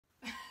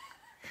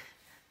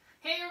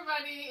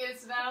everybody,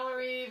 it's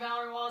Valerie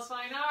Wallace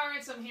Fine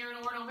Arts. I'm here in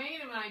Orono, Maine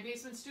in my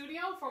basement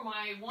studio for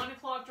my 1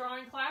 o'clock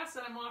drawing class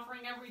that I'm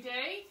offering every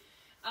day.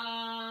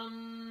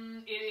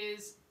 It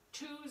is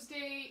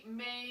Tuesday,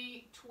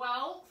 May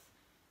 12th,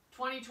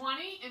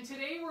 2020, and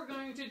today we're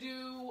going to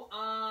do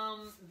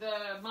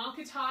the Mount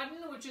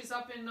Katahdin, which is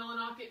up in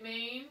Millinocket,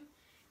 Maine,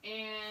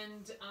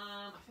 and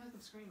I feel like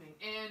I'm screaming,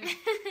 and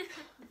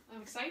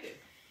I'm excited.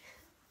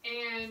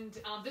 And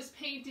this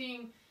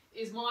painting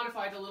is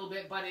modified a little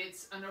bit, but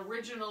it's an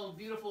original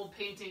beautiful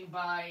painting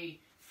by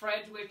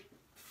Frederic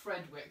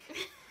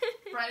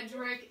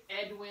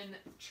Edwin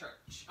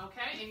Church,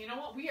 okay? And you know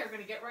what? We are going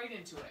to get right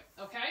into it,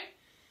 okay?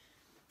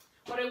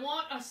 What I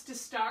want us to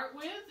start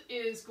with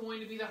is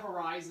going to be the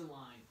horizon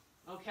line,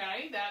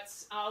 okay?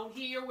 That's out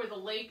here where the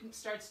lake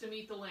starts to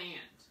meet the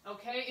land,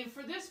 okay? And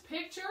for this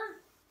picture,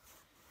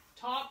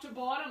 top to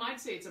bottom, I'd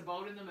say it's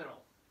about in the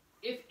middle.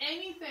 If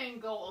anything,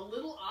 go a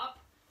little up,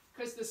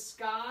 because the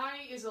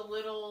sky is a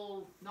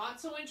little not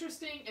so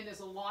interesting, and there's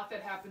a lot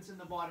that happens in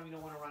the bottom. You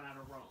don't want to run out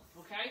of room,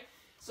 okay?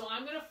 So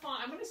I'm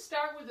gonna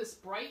start with this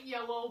bright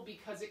yellow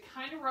because it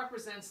kind of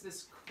represents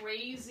this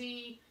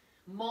crazy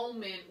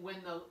moment when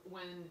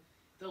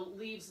the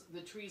leaves,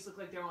 the trees look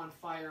like they're on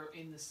fire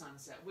in the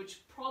sunset,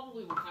 which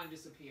probably will kind of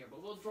disappear,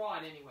 but we'll draw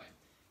it anyway.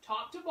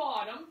 Top to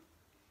bottom,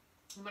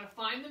 I'm gonna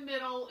find the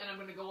middle, and I'm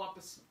gonna go up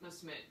a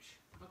smidge,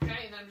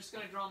 okay? And then I'm just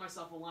gonna draw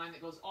myself a line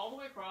that goes all the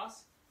way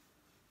across.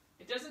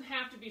 It doesn't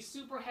have to be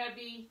super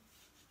heavy.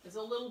 There's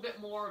a little bit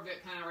more of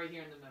it kind of right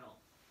here in the middle.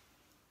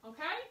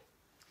 Okay?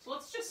 So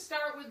let's just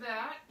start with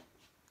that.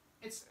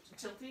 It's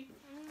tilty?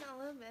 A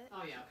little bit.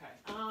 Oh yeah,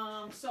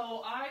 okay.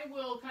 So I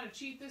will kind of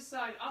cheat this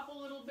side up a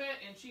little bit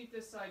and cheat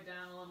this side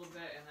down a little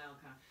bit, and that'll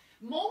kind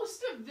of...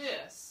 Most of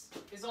this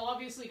is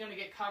obviously going to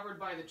get covered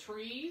by the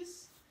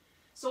trees.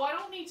 So I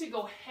don't need to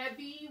go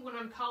heavy when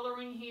I'm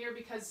coloring here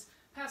because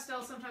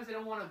pastels, sometimes they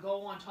don't want to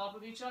go on top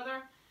of each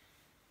other.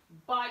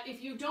 But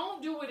if you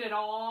don't do it at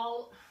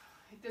all,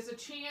 there's a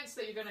chance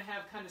that you're going to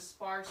have kind of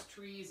sparse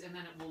trees, and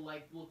then it will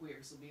like look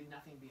weird, so there'll be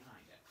nothing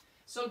behind it.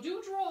 So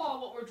do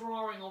draw what we're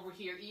drawing over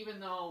here, even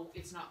though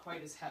it's not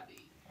quite as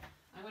heavy.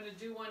 I'm going to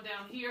do one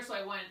down here, so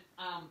I went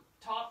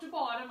top to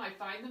bottom. I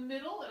find the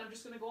middle, and I'm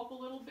just going to go up a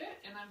little bit,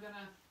 and I'm going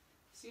to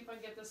see if I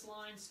can get this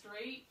line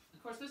straight.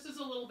 Of course, this is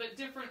a little bit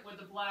different with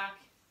the black.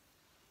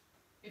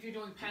 If you're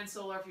doing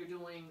pencil or if you're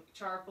doing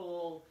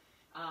charcoal,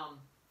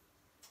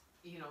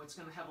 you know, it's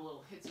going to have a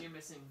little hits. You're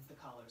missing the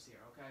colors here,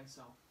 okay?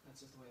 So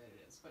that's just the way that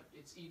it is. But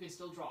you can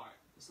still draw it.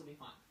 This will be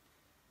fun.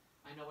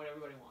 I know what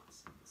everybody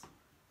wants.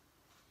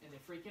 And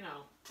they're freaking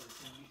out, but it's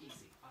going to be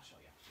easy. I'll show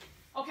you.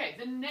 Okay,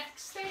 the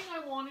next thing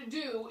I want to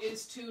do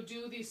is to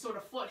do these sort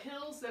of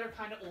foothills that are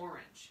kind of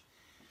orange.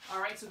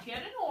 All right, so get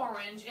an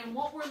orange, and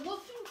what we're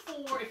looking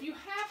for, if you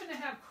happen to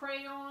have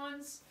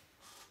crayons,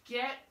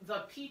 get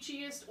the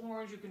peachiest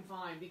orange you can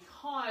find,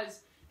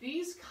 because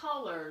these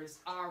colors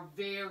are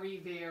very,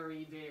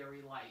 very,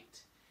 very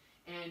light.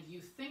 And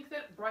you think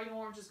that bright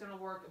orange is going to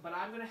work, but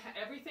I'm going to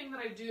everything that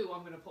I do,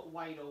 I'm going to put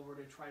white over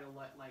to try to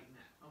lighten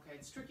it. Okay,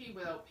 it's tricky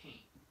without paint.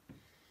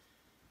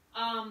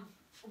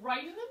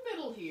 Right in the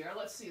middle here,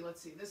 let's see.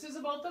 This is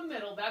about the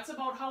middle. That's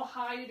about how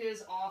high it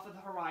is off of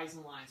the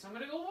horizon line. So I'm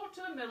going to go out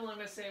to the middle, and I'm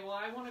going to say, well,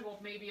 I want to go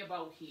maybe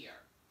about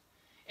here.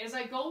 As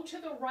I go to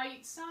the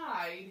right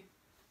side,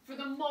 for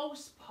the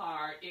most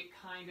part, it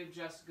kind of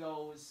just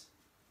goes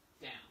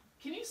down.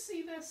 Can you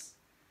see this?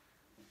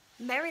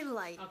 Very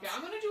light. Okay,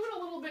 I'm going to do it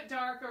a little bit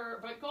darker,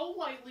 but go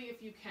lightly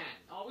if you can.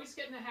 Always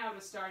get in the habit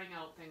of starting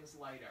out things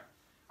lighter.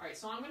 All right,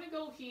 so I'm going to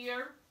go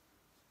here,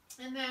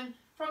 and then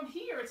from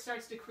here it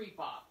starts to creep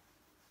up.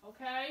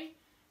 Okay?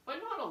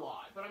 But not a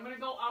lot, but I'm going to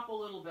go up a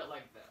little bit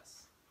like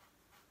this.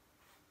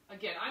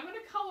 Again, I'm going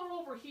to color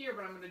over here,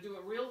 but I'm going to do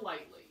it real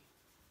lightly.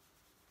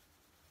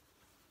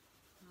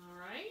 All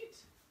right?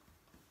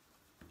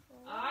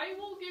 I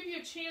will give you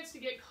a chance to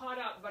get caught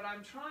up, but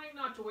I'm trying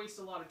not to waste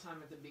a lot of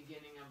time at the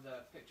beginning of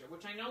the picture,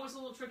 which I know is a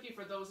little tricky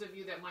for those of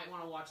you that might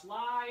want to watch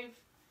live.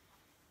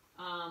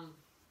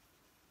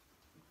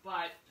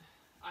 But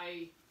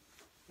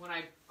when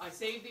I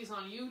save these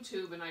on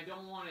YouTube, and I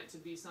don't want it to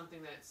be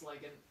something that's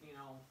like,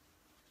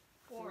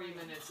 3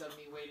 minutes of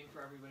me waiting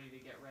for everybody to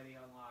get ready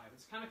on live.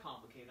 It's kind of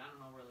complicated. I don't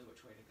know really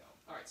which way to go.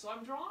 All right, so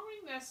I'm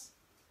drawing this.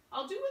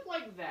 I'll do it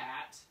like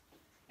that.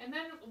 And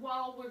then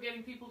while we're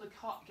getting people to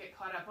get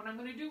caught up, what I'm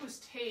going to do is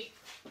take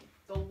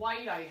the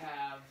white I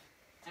have,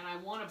 and I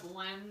want to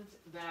blend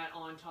that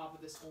on top of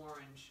this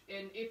orange.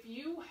 And if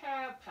you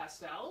have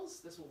pastels,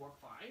 this will work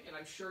fine. And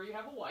I'm sure you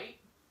have a white,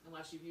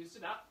 unless you've used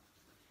it up.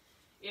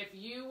 If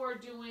you are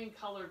doing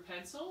colored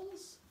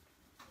pencils,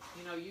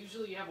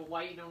 usually you have a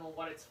white, you don't know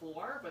what it's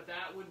for, but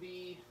this would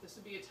be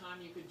a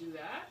time you could do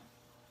that.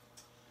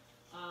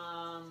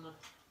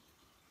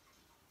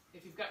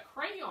 If you've got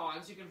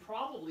crayons, you can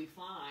probably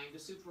find a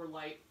super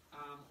light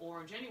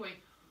orange anyway.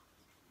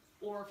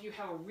 Or if you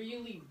have a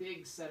really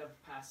big set of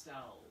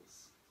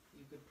pastels,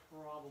 you could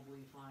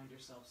probably find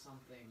yourself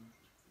something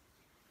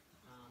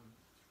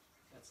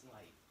that's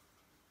light.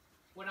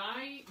 When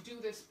I do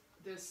this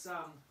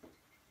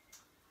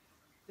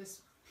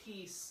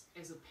piece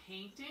is a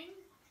painting,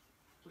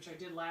 which I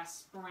did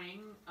last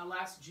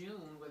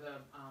June with a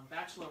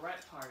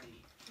bachelorette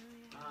party.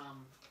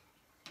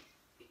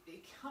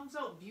 It comes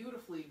out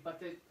beautifully,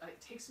 but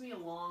it takes me a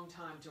long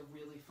time to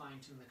really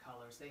fine-tune the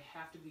colors. They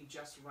have to be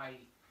just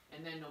right,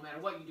 and then no matter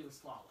what you do, it's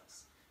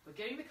flawless. But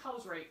getting the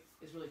colors right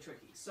is really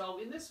tricky. So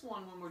in this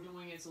one, when we're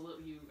doing it, it's a little,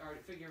 you are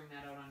figuring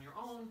that out on your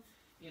own.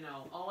 You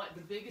know,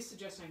 the biggest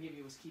suggestion I give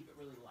you is keep it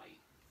really light.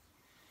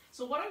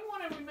 So what I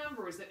want to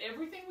remember is that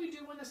everything we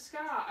do in the sky,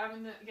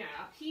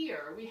 up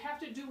here, we have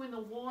to do in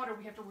the water,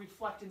 we have to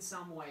reflect in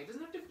some way. It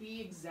doesn't have to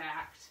be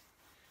exact,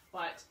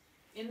 but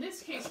in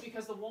this case,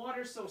 because the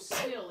water's so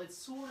still, it's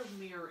sort of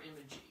mirror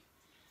imagey.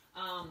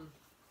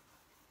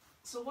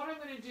 So what I'm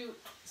going to do,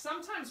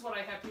 sometimes what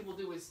I have people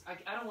do is,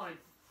 I don't want to,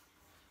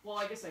 well,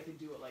 I guess I could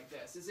do it like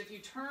this, is if you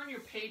turn your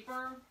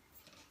paper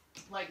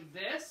like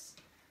this,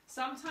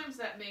 sometimes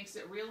that makes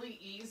it really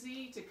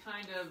easy to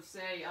kind of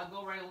say, I'll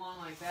go right along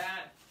like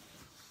that,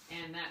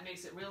 and that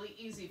makes it really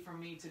easy for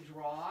me to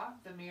draw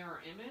the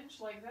mirror image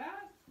like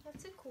that.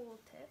 That's a cool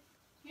tip.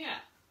 Yeah.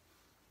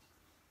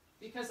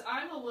 Because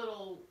I'm a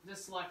little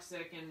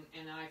dyslexic,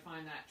 and I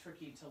find that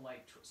tricky to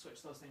like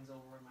switch those things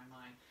over in my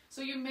mind.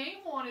 So you may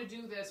want to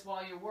do this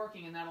while you're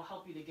working, and that'll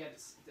help you to get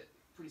it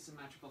pretty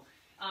symmetrical.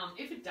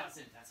 If it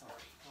doesn't, that's all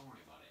right. Don't worry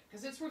about it.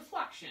 Because it's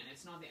reflection.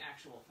 It's not the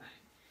actual thing.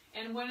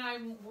 And when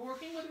I'm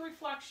working with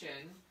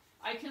reflection,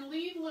 I can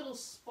leave little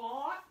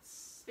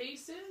spots,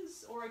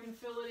 spaces, or I can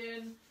fill it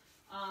in.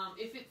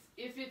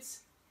 If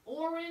it's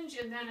orange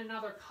and then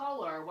another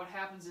color, what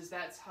happens is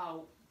that's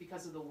how,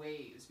 because of the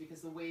waves,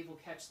 because the wave will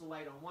catch the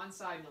light on one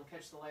side and it'll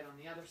catch the light on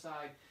the other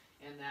side,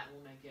 and that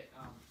will make it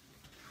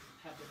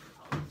have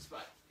different colors.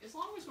 But as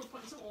long as we're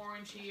putting some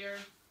orange here,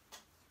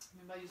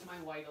 maybe I'll use my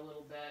white a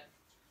little bit.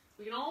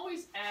 We can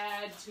always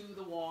add to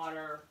the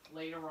water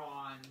later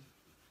on.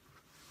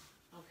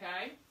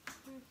 Okay?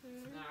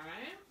 Mm-hmm. All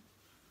right.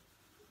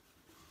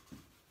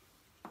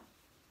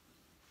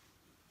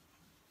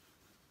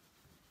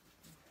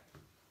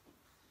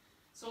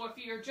 So if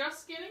you're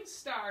just getting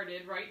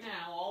started right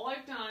now, all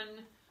I've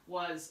done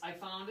was I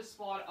found a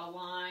spot, a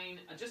line,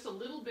 just a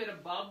little bit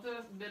above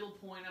the middle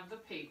point of the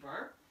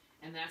paper,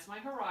 and that's my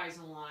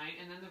horizon line.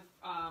 And then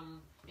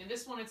in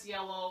this one it's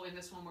yellow, in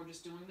this one we're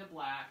just doing the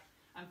black.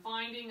 I'm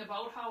finding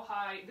about how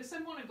high, this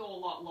I want to go a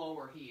lot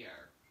lower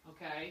here,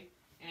 okay?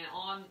 And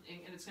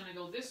it's going to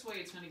go this way,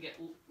 it's going to get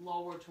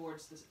lower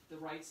towards the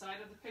right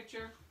side of the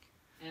picture,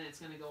 and it's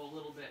going to go a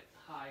little bit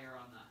higher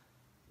on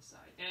the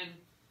side. And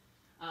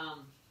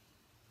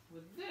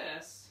with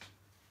this,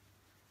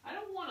 I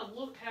don't want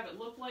to have it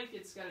look like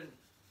it's got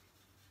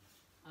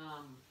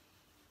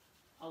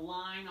a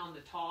line on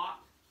the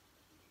top.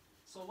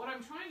 So what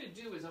I'm trying to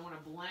do is I want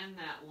to blend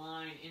that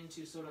line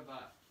into sort of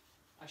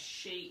a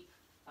shape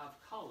of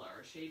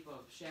color, a shape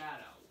of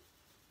shadow.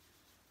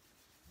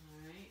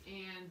 Alright,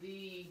 and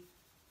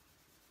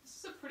this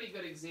is a pretty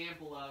good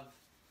example of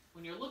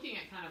when you're looking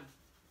at kind of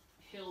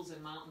hills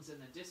and mountains in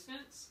the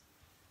distance,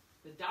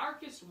 the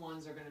darkest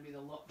ones are going to be the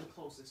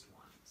closest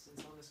ones. And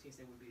so in this case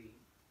they would be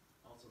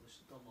also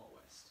the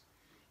lowest.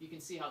 You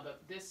can see how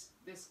this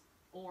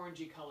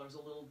orangey color is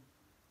a little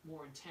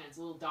more intense,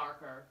 a little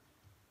darker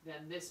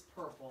than this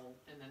purple,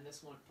 and then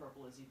this one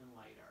purple is even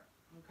lighter.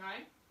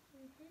 Okay?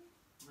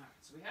 Mm-hmm. Alright,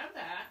 so we have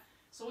that.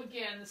 So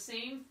again, the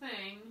same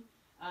thing.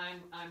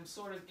 I'm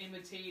sort of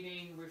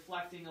imitating,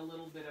 reflecting a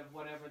little bit of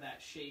whatever that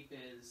shape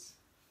is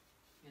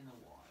in the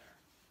water.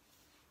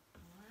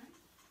 Alright.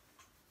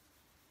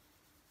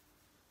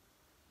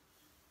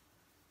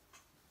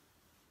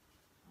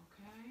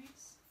 Okay,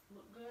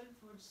 look good.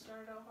 We're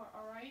started out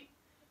alright.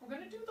 We're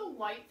going to do the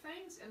light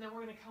things, and then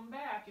we're going to come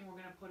back and we're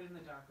going to put in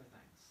the darker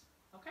things.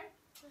 Okay?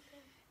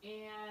 Okay.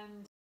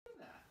 And do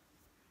that.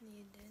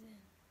 You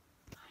didn't.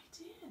 I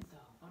did,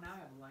 though. Oh, now I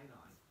have a light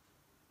on.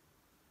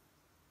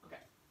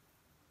 Okay.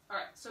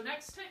 Alright, so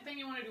next thing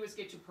you want to do is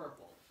get your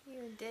purple.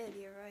 You did,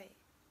 you're right.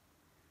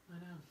 I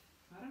know.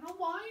 I don't know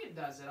why it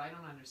does it. I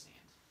don't understand.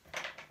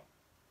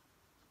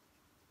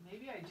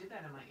 Maybe I did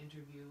that in my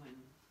interview and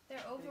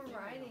they're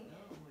overriding it.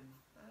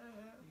 I don't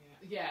know.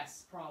 Yeah.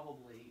 Yes,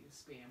 probably.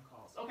 Spam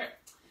calls. Okay.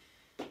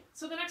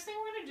 So the next thing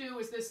we're going to do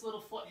is this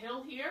little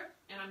foothill here,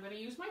 and I'm going to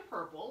use my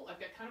purple. I've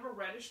got kind of a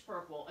reddish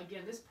purple.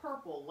 Again, this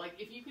purple, like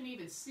if you can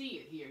even see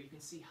it here, you can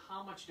see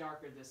how much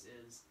darker this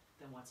is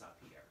than what's up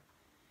here.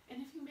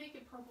 And if you make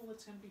it purple,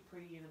 it's going to be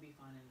pretty and it'll be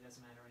fun, and it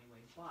doesn't matter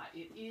anyway. But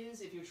it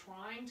is, if you're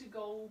trying to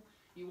go,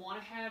 you want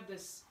to have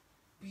this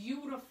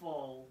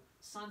beautiful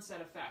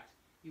sunset effect,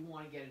 you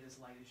want to get it as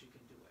light as you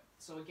can do it.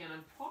 So again,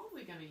 I'm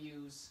probably going to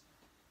use,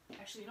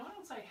 actually, you know what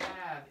else I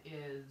have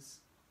is,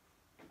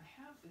 I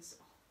have this,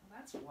 oh, well,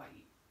 that's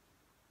white.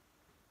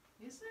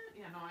 Isn't it?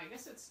 Yeah, no, I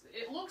guess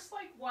it looks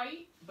like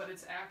white, but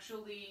it's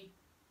actually,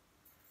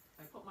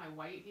 I put my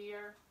white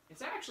here,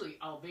 it's actually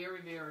a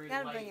very, very light.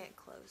 You gotta bring it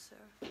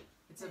closer.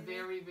 It's a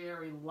very,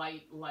 very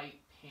light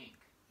pink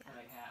that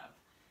I have.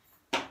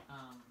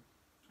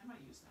 I might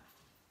use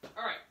that.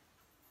 All right.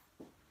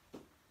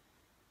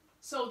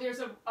 So there's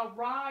a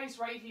rise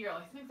right here.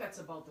 I think that's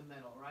about the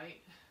middle,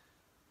 right?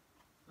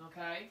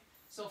 Okay?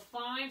 So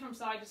find from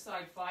side to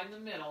side, find the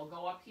middle,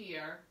 go up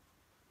here,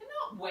 and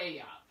not way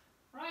up,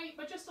 right?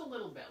 But just a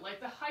little bit. Like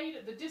the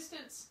height, the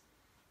distance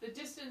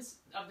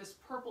of this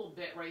purple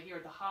bit right here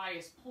at the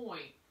highest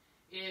point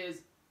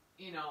is,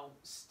 you know,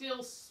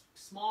 still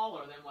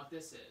smaller than what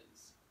this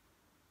is.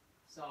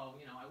 So,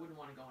 you know, I wouldn't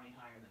want to go any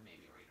higher than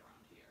maybe right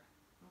around here.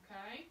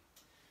 Okay?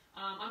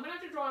 I'm going to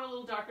have to draw it a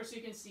little darker so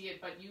you can see it,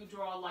 but you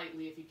draw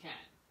lightly if you can.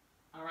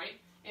 All right?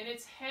 And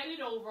it's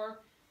headed over,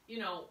 you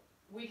know,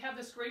 we have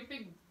this great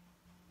big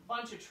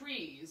bunch of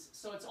trees,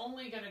 so it's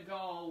only going to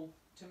go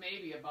to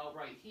maybe about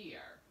right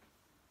here.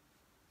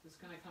 So it's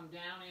going to come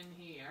down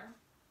in here.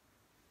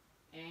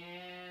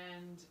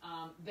 And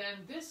then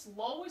this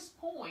lowest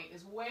point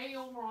is way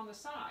over on the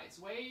sides,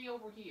 way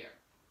over here.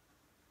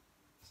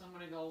 So I'm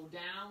going to go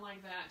down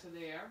like that to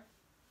there.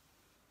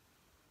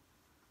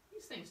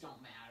 These things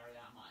don't matter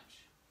that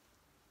much.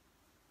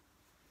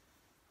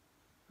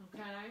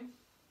 Okay?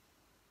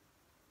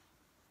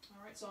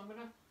 Alright, so I'm going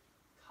to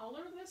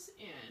color this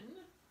in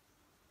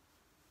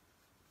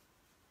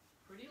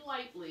pretty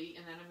lightly,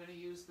 and then I'm going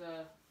to use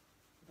the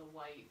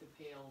white, the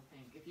pale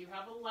pink. If you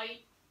have a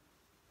light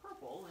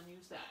purple, then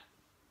use that.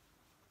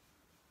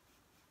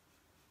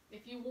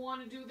 If you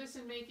want to do this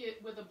and make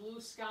it with a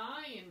blue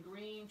sky and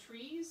green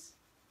trees,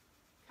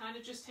 kind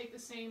of just take the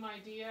same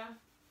idea.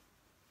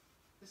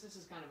 This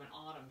is kind of an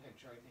autumn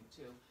picture, I think,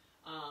 too.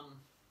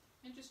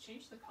 And just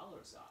change the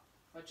colors up.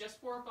 But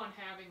just work on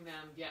having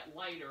them get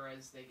lighter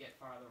as they get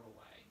farther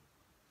away.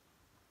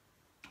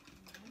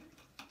 Okay.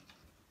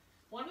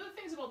 One of the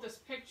things about this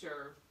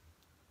picture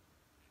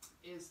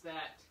is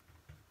that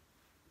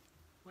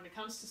when it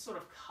comes to sort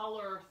of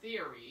color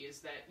theory, is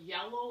that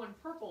yellow and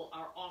purple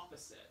are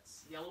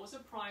opposites. Yellow is a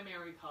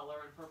primary color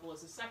and purple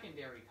is a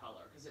secondary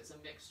color because it's a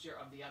mixture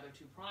of the other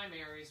two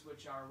primaries,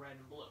 which are red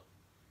and blue.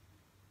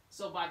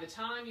 So by the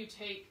time you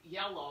take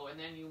yellow and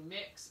then you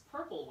mix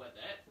purple with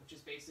it, which is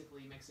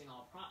basically mixing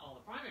all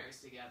the primaries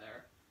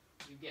together,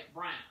 you get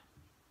brown.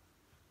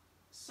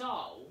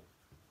 So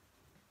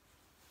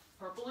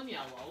purple and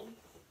yellow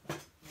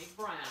make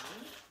brown.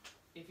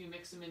 If you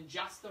mix them in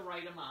just the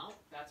right amount,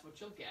 that's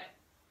what you'll get.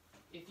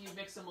 If you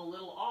mix them a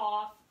little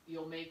off,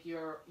 you'll make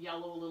your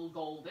yellow a little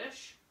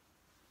goldish.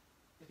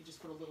 If you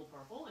just put a little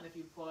purple, and if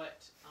you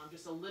put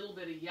just a little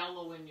bit of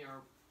yellow in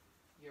your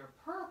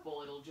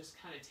purple, it'll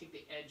just kind of take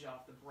the edge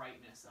off the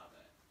brightness of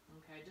it.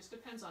 Okay, it just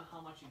depends on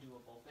how much you do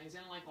of both things,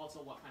 and like also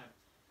what kind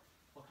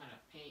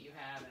of paint you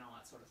have and all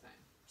that sort of thing.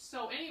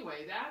 So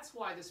anyway, that's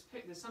why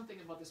there's something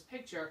about this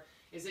picture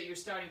is that you're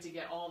starting to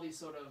get all these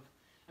sort of,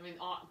 I mean,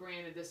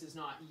 granted this is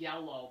not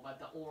yellow, but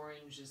the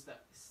orange is the,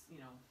 you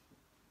know,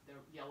 the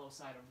yellow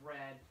side of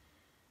red.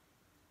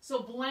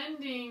 So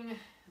blending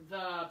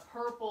the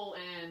purple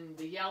and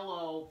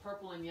yellow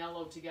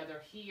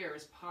together here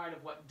is part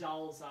of what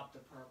dulls up the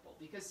purple.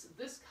 Because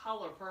this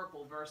color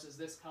purple versus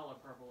this color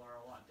purple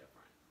are a lot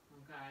different,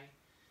 okay?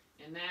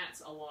 And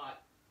that's a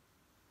lot,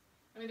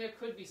 I mean, there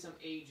could be some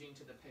aging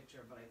to the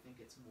picture, but I think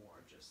it's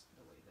more just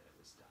the way that it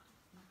was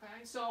done,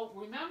 okay? So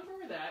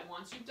remember that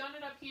once you've done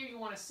it up here, you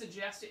want to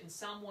suggest it in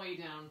some way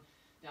down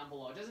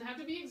below. It doesn't have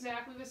to be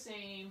exactly the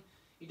same.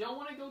 You don't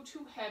want to go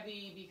too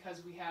heavy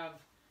because we have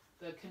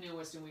the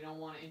canoeist and we don't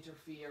want to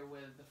interfere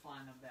with the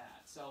fun of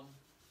that. So,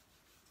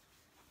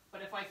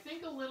 but if I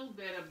think a little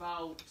bit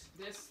about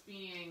this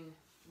being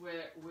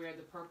where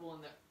the purple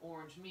and the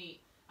orange meet,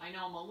 I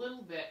know I'm a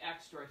little bit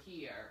extra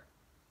here,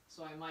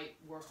 so I might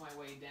work my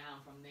way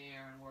down from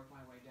there and work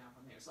my way down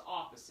from there. It's the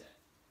opposite.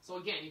 So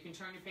again, you can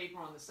turn your paper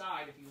on the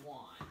side if you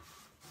want.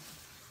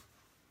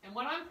 And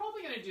what I'm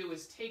probably going to do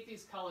is take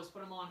these colors,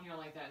 put them on here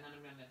like that, and then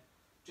I'm going to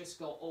just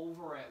go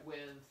over it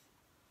with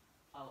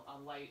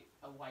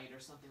a white or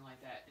something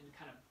like that, and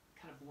kind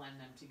of blend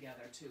them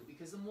together too.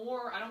 Because the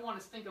more, I don't want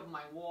to think of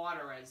my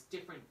water as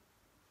different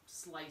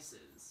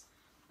slices.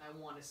 I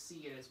want to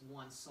see it as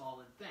one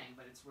solid thing,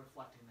 but it's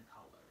reflecting the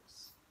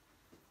colors.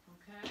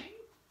 Okay,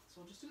 so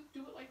we'll just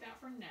do it like that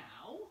for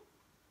now.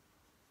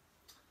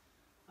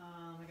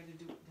 I got to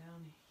do it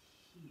down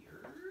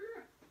here.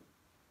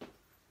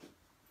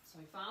 So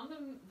I found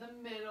the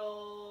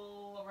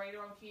middle right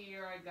around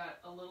here. I got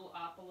a little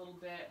up a little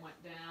bit, went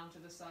down to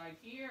the side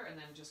here, and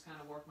then just kind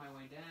of worked my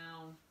way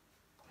down,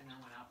 and then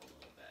went up a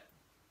little bit.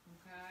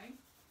 Okay?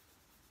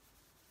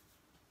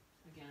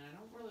 Again, I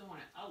don't really want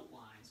to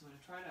outline, so I'm going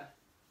to try to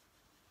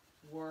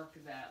work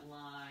that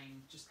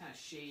line, just kind of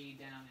shade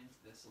down into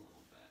this a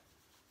little bit.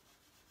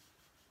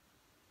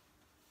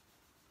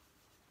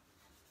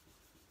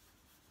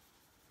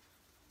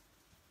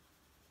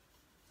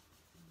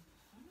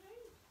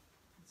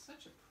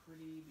 Such a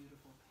pretty,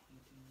 beautiful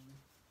painting.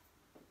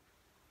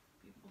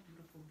 Beautiful,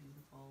 beautiful,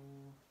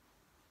 beautiful.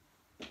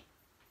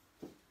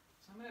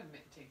 So I'm going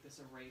to take this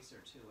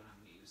eraser too, and I'm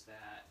going to use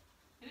that.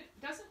 And it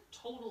doesn't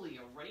totally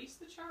erase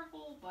the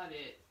charcoal, but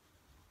it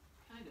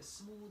kind of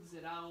smooths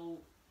it out.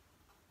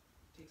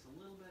 Takes a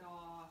little bit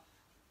off.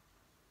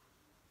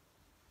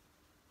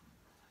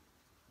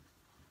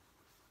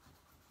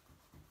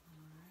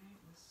 Alright,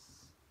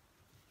 this.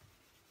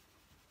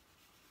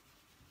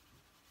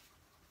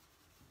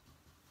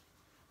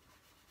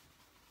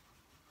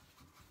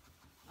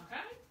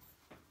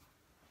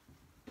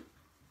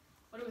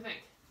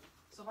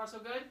 far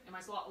so good? Am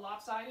I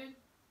lopsided?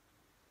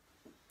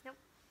 Yep.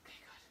 Okay,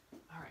 good.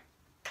 All right.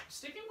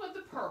 Sticking with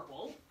the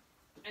purple,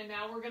 and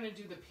now we're going to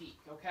do the peak,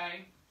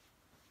 okay?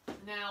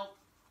 Now,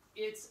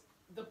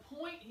 the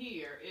point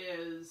here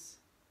is,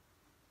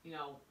 you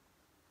know,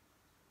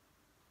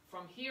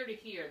 from here to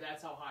here,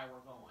 that's how high we're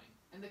going.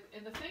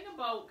 And the thing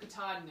about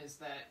Katahdin is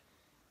that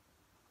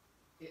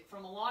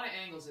from a lot of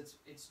angles,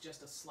 it's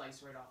just a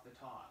slice right off the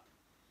top.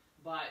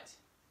 But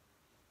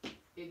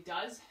it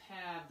does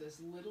have this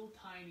little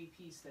tiny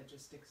piece that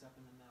just sticks up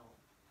in the middle.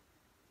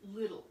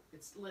 Little.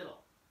 It's little.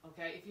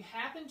 Okay? If you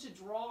happen to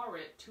draw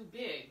it too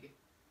big,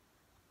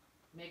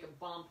 make a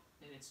bump,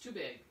 and it's too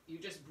big, you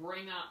just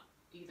bring up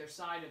either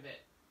side of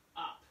it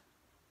up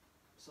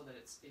so that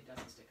it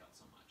doesn't stick out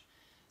so much.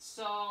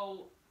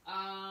 So,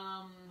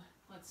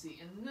 let's see.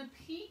 And the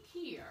peak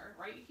here,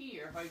 right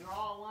here, if I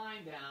draw a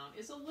line down,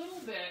 is a little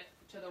bit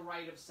to the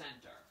right of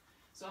center.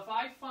 So if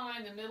I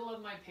find the middle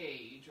of my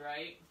page,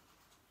 right,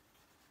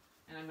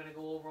 and I'm going to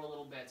go over a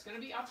little bit, it's going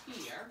to be up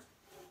here.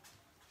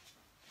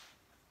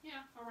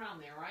 Yeah, around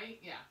there, right?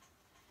 Yeah.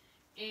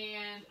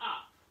 And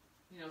up,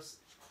 you know,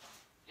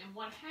 and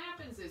what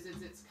happens is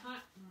it's kind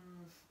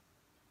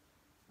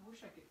I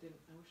wish I could do it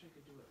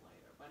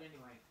later, but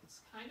anyway,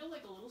 it's kind of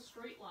like a little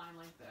straight line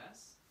like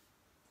this.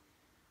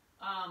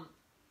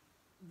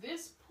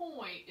 This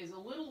point is a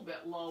little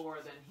bit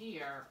lower than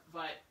here,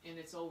 and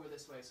it's over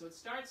this way, so it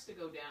starts to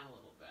go down a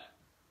little bit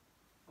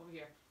over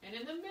here. And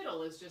in the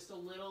middle is just a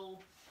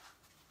little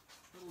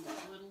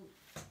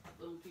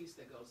piece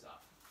that goes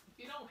up. If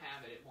you don't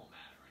have it, it won't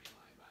matter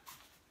anyway, but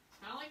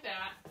kind of like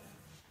that.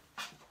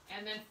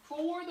 And then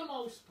for the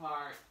most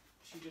part,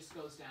 she just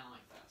goes down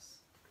like this.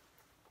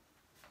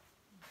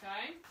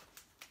 Okay?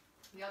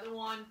 The other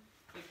one,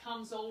 it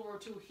comes over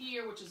to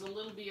here, which is a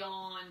little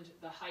beyond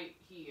the height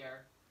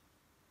here.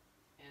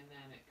 And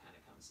then it kind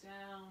of comes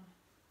down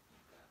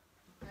like that.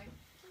 Okay?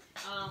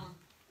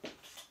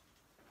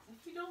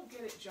 If you don't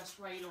get it just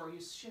right, or you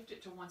shift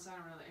it to one side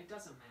or another, it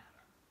doesn't matter.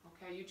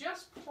 Okay? You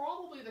just,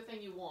 probably the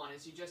thing you want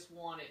is you just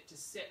want it to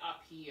sit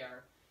up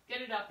here.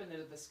 Get it up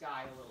into the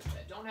sky a little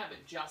bit. Don't have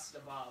it just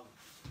above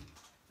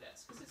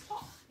this, because it's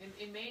tall.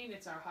 In Maine,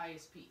 it's our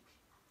highest peak.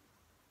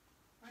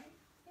 Right?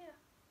 Yeah.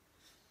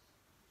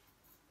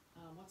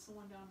 What's the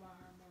one down by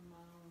Harbor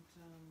Mount?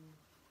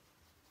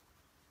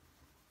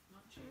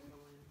 Not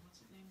Chamberlain. What's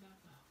it named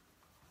after?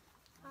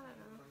 I don't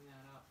know. Bring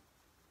that up.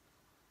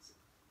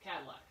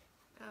 Cadillac.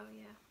 Oh,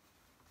 yeah.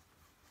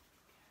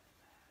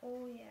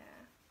 Oh,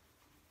 yeah.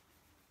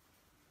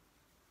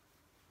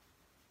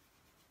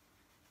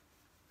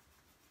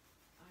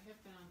 I have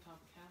been on top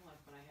of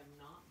Cadillac, but I have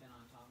not been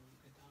on top of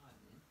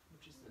Katahdin,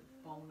 which is the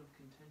bone of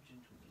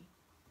contention to me.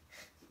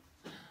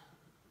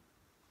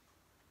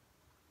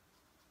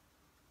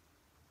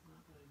 I'm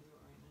not going to do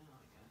it right now,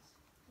 I guess.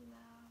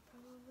 No,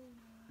 probably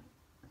not.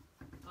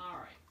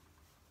 All right.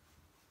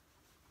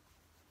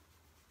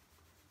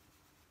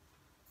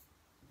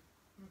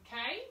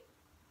 Okay.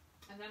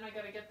 And then I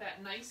got to get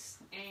that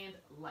nice and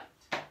light.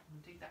 I'm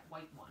going to take that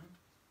white one.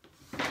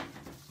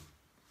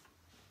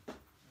 And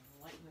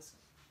lighten this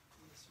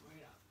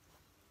right up.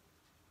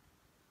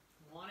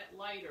 I want it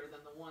lighter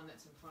than the one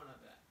that's in front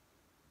of it.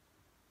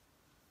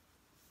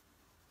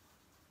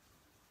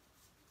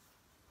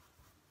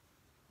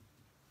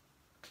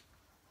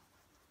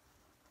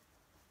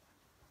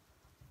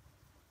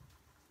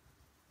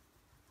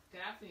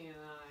 Daphne and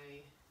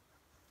I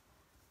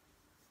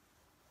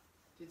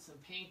did some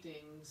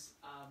paintings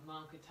of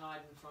Mount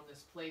Katahdin from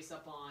this place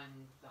up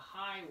on the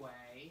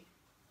highway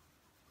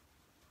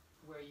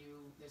where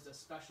there's a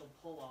special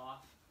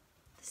pull-off.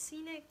 The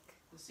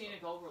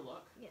scenic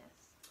overlook. Yes.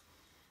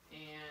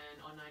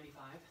 And on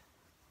 95.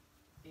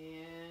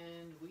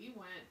 And we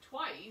went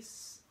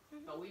twice,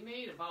 but we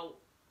made about,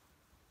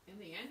 in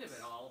the end of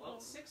it all,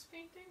 about 6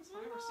 paintings?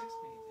 5 or 6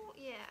 paintings.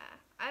 Yeah.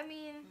 I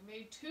mean... We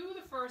made 2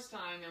 the first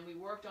time, and we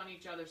worked on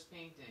each other's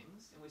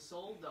paintings, and we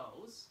sold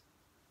those.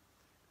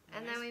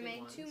 And then we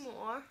made 2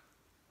 more.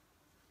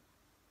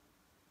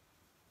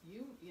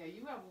 You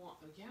have one.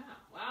 Yeah.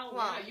 Well,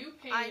 Well, yeah, you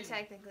painted. I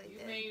technically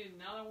did. You made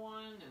another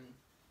one, and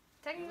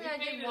Technically, we I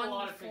did painted one a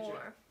lot of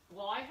before.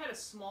 Well, I had a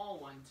small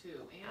one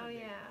too, and Oh, a big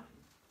yeah. one.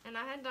 And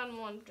I had done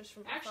one just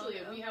from Actually,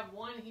 photo. we have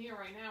one here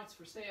right now. It's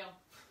for sale.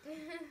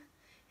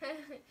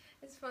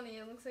 It's funny.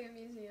 It looks like a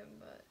museum,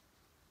 but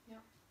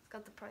yeah, it's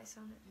got the price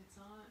on it. It's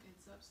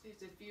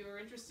upstairs. If you're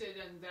interested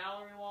in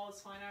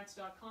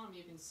ValerieWallace-FineArts.com,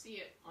 you can see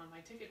it on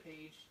my ticket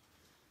page.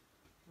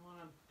 If you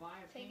want to buy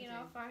a Take painting, it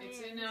off our it's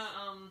hands.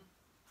 in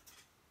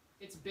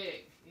it's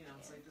big. You know,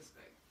 it's Yeah. like this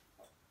big,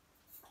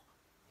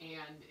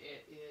 and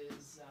it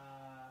is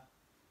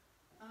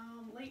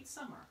late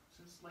summer,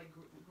 so it's like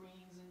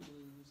greens and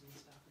blues and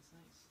stuff. It's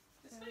nice.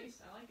 It's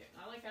nice. I like it.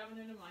 I like having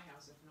it in my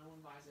house. If no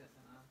one buys it,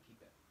 then I'll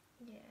keep it.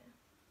 Yeah.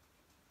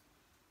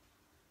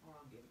 Or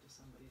I'll give it to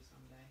somebody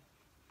someday.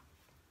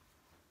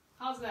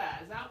 How's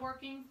that? Is that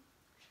working?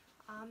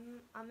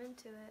 I'm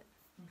into it.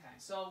 Okay,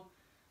 so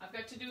I've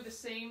got to do the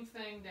same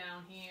thing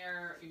down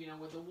here, you know,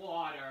 with the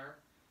water.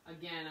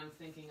 Again, I'm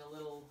thinking a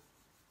little,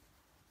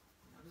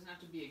 you It doesn't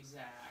have to be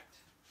exact.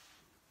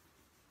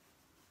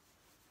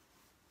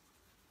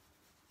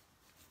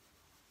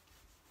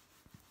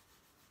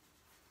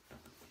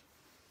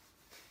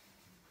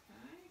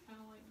 Okay, kind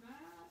of like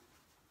that.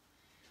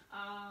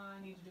 I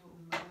need to do it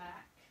with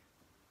black.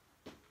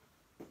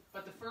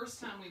 But the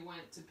first time we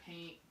went to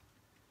paint,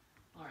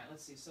 all right,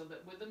 let's see. So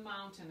that with the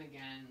mountain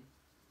again,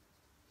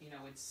 you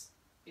know, it's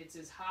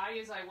as high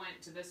as I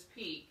went to this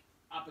peak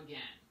up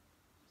again.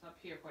 It's up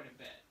here quite a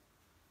bit.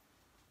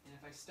 And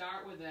if I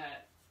start with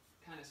that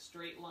kind of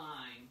straight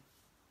line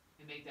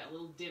and make that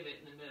little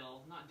divot in the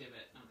middle, not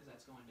divot, no, because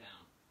that's going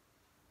down.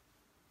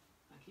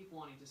 I keep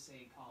wanting to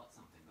say call it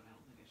something, but I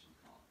don't think I should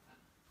call it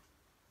that.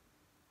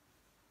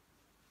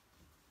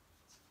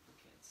 It's for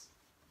kids.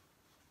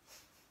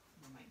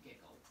 They might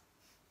giggle.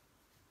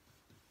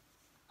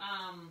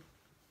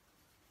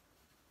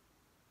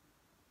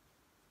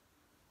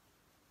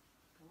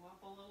 Go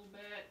up a little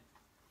bit,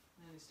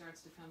 and then it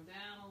starts to come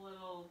down a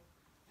little,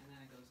 and then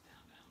it goes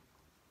down.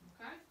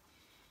 Okay?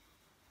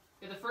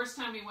 Yeah, the first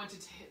time we went to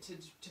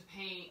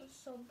paint, It was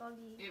so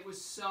buggy. it was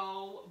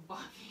so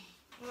buggy.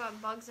 We got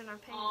bugs in our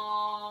paint.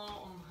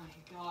 Oh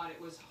my god,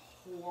 it was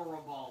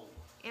horrible.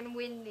 And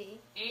windy.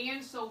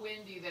 And so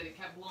windy that it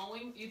kept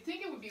blowing. You'd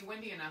think it would be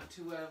windy enough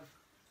to have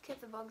Kept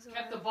the bugs away.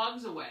 kept the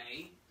bugs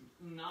away.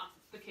 Not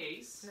the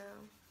case.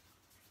 No.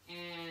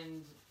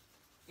 And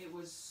it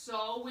was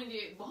so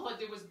windy, all it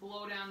did was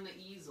blow down the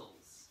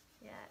easels.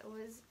 Yeah, it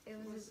was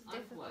difficult.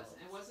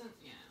 Unpleasant. It wasn't,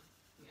 yeah.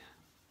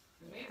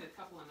 We made a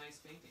couple of nice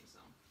paintings,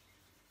 though.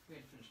 We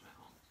had to finish them at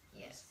home.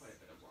 Yes. It's quite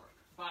a bit of work.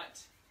 But,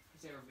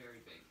 because they were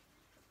very big.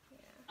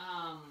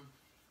 Yeah.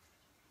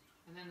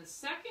 And then the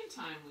second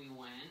time we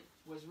went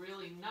was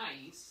really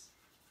nice,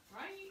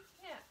 right?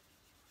 Yeah.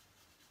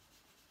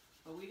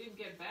 But we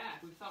didn't get back.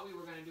 We thought we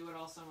were going to do it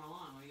all summer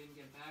long. We didn't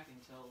get back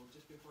until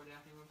just before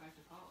Daphne went back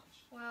to college.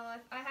 Well,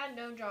 I had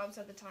no jobs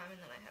at the time, and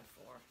then I had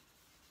 4.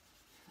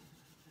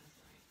 That's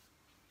right.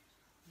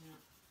 Yeah.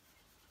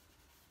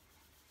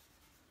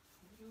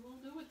 Maybe we'll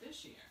do it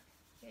this year.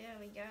 Yeah,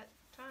 we got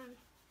time.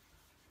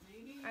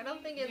 Maybe. I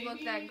don't think it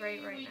looked that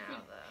great right we now,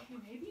 could, though.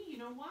 Maybe, you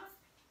know what?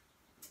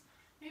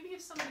 Maybe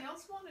if somebody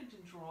else wanted to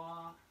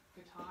draw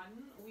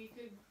Katahdin, we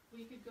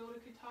could go to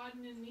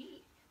Katahdin and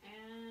meet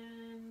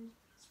and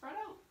spread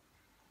out.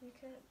 We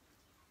could.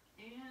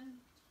 And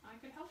I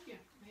could help you.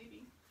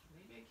 Maybe.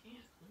 Maybe I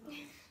can't. Who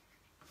knows?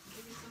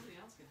 Maybe somebody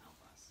else can help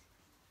us.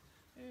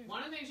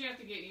 One of the things you have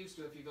to get used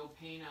to if you go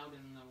paint out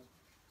in the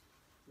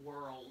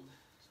world.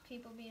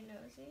 People being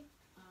nosy.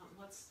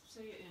 Let's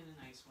say it in a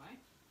nice way.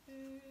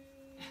 Mm,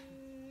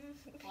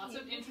 Lots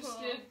of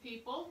interested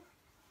people.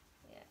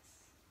 Yes.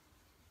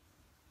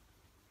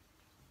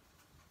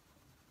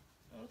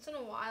 Once in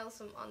a while,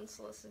 some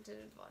unsolicited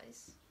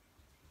advice.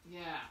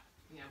 Yeah.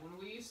 Yeah, when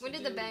we used to We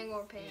did the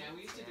Bangor paint. Yeah,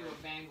 we used to do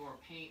a Bangor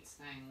paints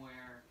thing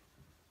where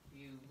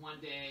one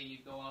day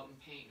you'd go out and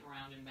paint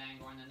around in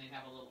Bangor and then they'd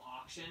have a little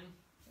auction.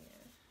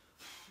 Yeah.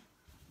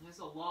 And there's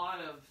a lot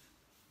of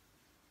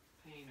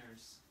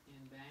painters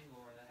in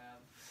Bangor that have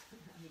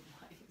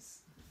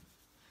advice.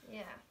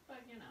 Yeah.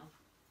 But you know,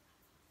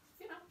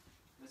 it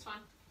was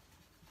fun.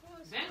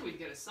 Then we'd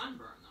get a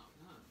sunburn though.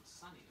 No, it was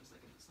sunny. It was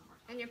like in the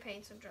summertime. And your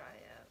paints would dry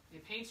up.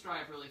 Your paints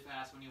dry up really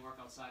fast when you work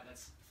outside.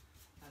 That's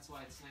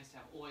why it's nice to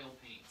have oil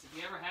paints. If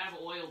you ever have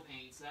oil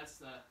paints, that's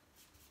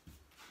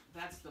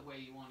the way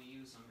you want to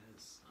use them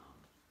is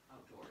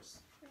outdoors.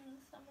 In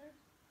the summer.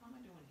 How am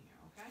I doing here?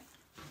 Okay.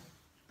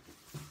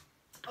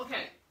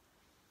 Okay.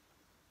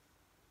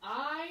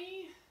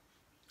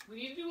 We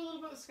need to do a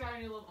little bit of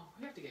sky and a little. Oh,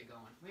 we have to get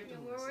going. We have to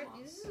move this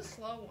along. This is a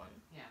slow one.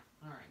 Yeah.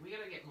 All right. We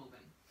gotta get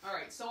moving. All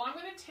right. So I'm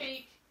gonna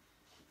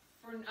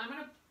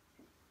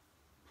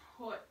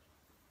put.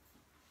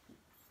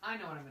 I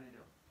know what I'm gonna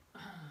do.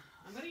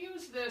 I'm gonna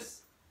use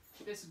this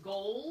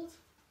gold,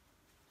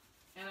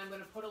 and I'm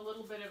gonna put a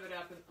little bit of it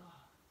up.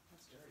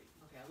 That's dirty.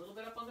 Okay, a little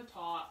bit up on the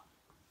top.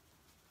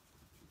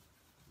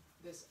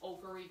 This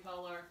ochre-y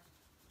color,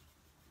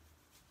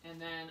 and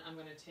then I'm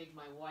gonna take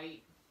my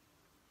white.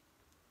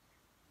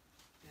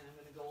 And I'm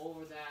going to go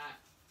over that.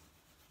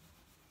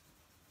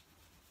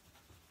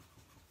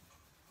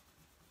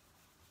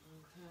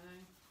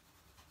 Okay.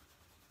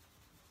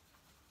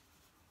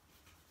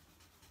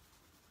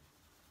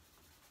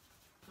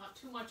 Not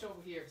too much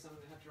over here because I'm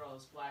going to have to draw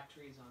those black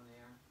trees on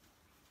there.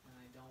 And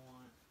I don't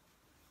want.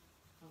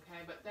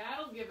 Okay, but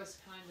that'll give us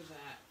kind of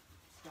that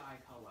sky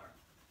color.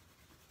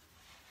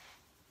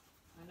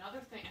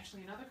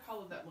 Another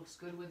color that looks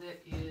good with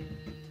it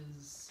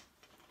is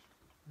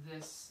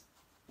this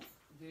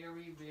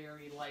very,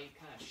 very light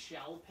kind of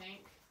shell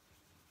pink.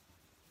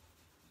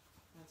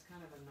 That's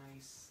kind of a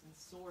nice,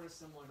 it's sort of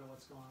similar to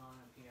what's going on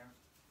up here.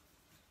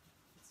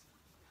 It's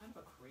kind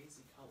of a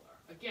crazy color.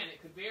 Again,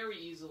 it could very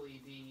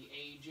easily be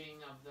aging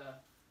of the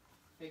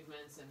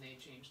pigments and they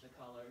change the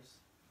colors.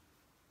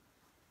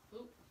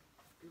 Oop,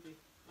 goopy.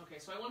 Okay,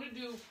 so I want to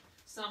do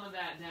some of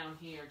that down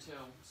here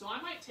too. So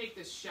I might take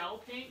this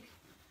shell pink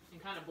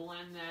and kind of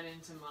blend that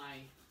into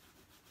my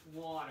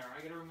water.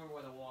 I gotta remember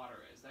where the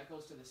water is. That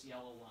goes to this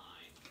yellow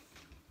line.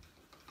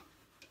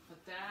 but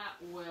that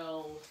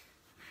will,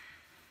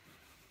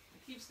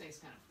 it keeps things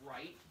kind of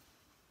bright.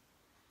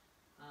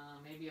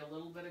 Maybe a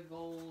little bit of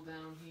gold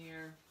down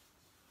here,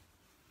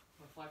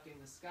 reflecting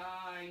the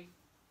sky,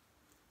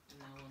 and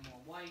then a little more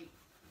white.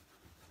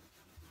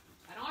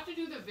 I don't have to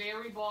do the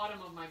very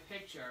bottom of my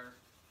picture,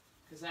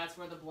 because that's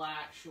where the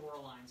black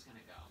shoreline's going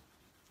to go.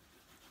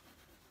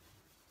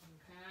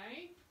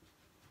 Okay?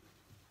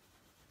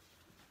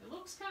 It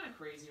looks kind of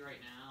crazy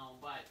right now,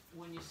 but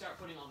when you start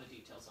putting all the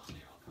details on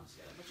there, it all comes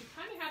together. But you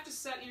kind of have to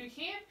set, you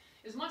can't,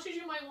 as much as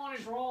you might want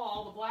to draw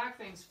all the black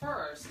things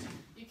first,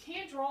 you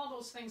can't draw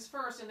those things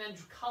first and then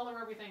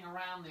color everything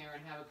around there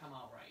and have it come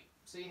out right.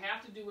 So you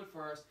have to do it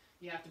first.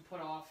 You have to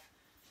put off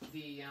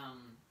the,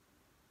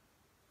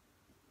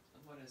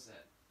 what is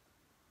it?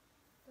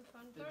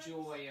 The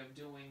joy of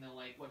doing the,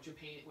 like, what you're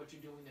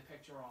doing the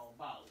picture all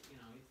about. You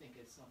know, you think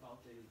it's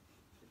about the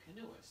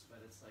canoeist,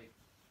 but it's like,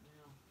 you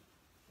know,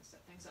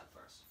 set things up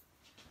first.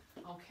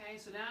 Okay,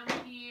 so down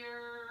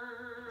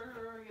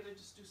here, I gotta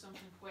just do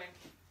something quick.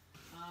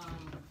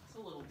 It's a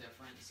little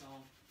different, so.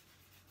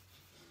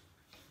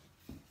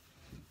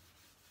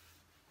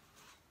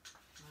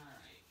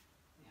 Alright,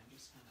 yeah, I'm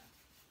just kind of,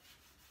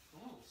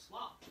 a little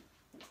slow.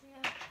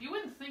 Yeah. You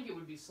wouldn't think it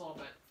would be slow,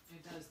 but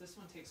it does. This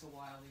one takes a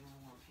while even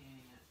when we're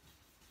painting it.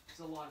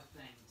 There's a lot of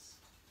things.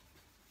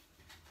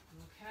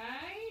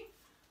 Okay.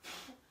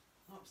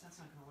 Oops, that's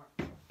not gonna work.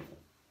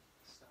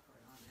 Stuck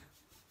right on there.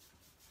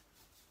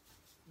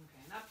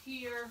 Okay, and up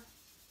here,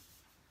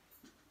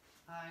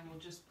 I will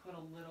just put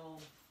a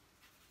little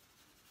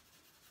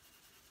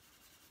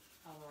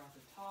color at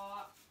the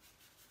top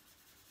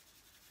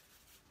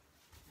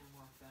and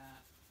work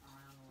that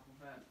around a little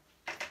bit.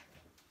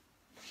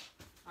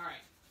 All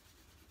right.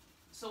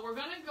 So we're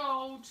gonna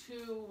go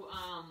to,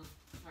 all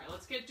right,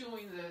 let's get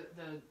doing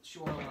the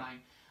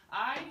shoreline.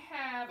 I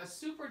have a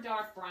super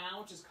dark brown,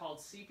 which is called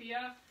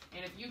sepia,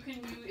 and if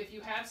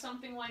you have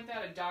something like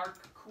that, a dark,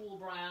 cool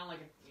brown,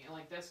 like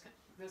like this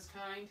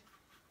kind,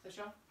 does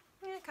that show?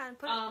 Yeah, kind of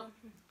put it.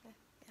 Yeah.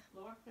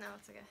 Lower? No,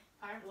 it's okay.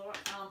 Higher, lower.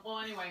 Well,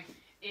 anyway,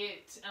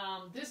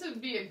 this would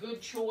be a good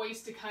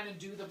choice to kind of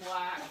do the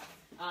black,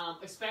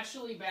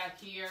 especially back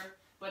here.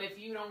 But if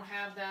you don't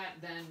have that,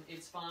 then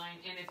it's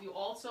fine. And if you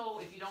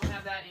don't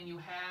have that, and you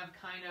have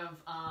kind of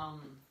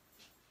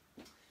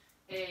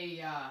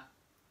a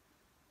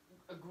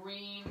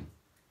green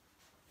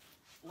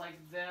like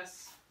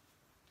this,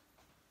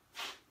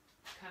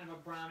 kind of a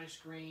brownish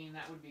green,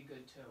 that would be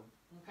good too.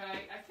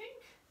 Okay, I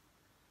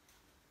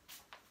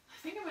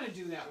think I'm going to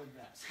do that with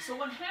this. So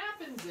what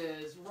happens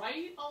is,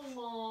 right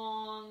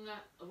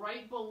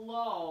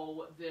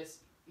below this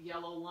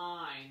yellow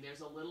line, there's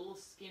a little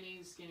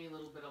skinny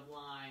little bit of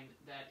line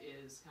that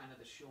is kind of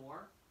the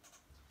shore.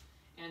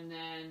 And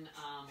then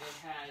it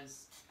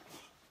has,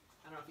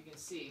 I don't know if you can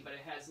see, but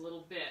it has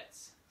little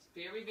bits. It's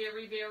very,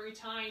 very, very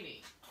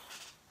tiny.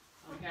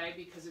 Okay,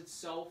 because it's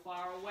so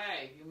far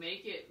away. If you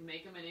make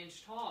them an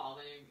inch tall,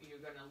 then you're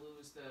going to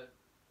lose the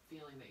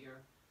feeling that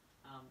your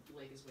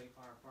lake is way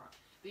far apart.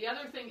 The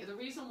other thing, the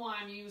reason why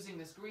I'm using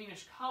this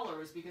greenish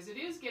color is because it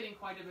is getting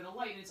quite a bit of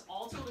light, and it's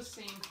also the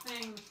same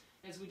thing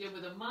as we did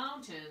with the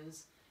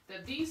mountains,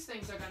 that these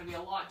things are going to be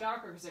a lot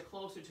darker because they're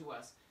closer to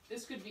us.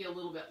 This could be a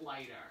little bit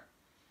lighter.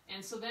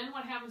 And so then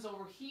what happens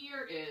over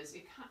here is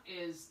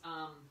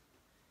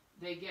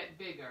they get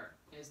bigger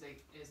as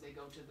they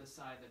go to the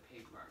side of the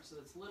paper. So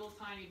it's little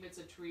tiny bits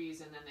of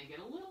trees, and then they get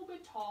a little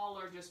bit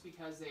taller just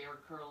because they are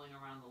curling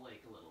around the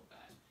lake a little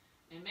bit.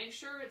 And make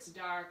sure it's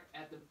dark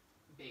at the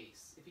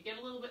base. If you get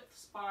a little bit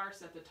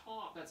sparse at the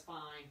top, that's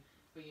fine,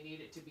 but you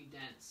need it to be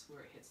dense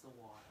where it hits the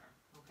water.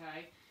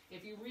 Okay?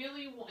 If you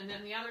really want, and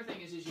then the other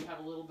thing is you have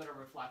a little bit of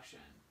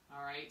reflection.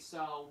 All right?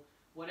 So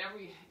whatever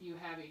you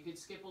have, you could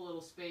skip a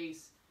little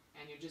space,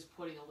 and you're just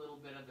putting a little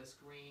bit of this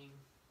green.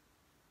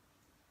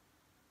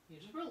 You're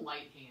just real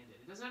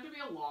light-handed. It doesn't have to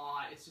be a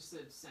lot. It's just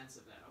a sense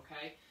of it,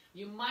 okay?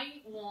 You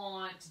might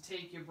want to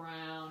take your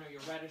brown or your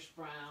reddish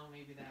brown,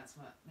 maybe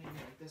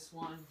like this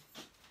one,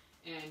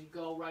 and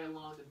go right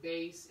along the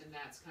base, and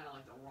that's kind of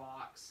like the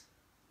rocks.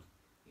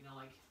 You know,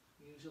 like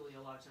usually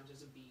a lot of times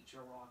there's a beach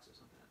or rocks or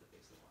something at the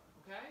base of the water,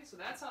 okay? So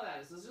that's how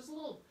that is. There's just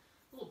little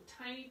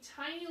tiny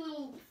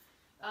little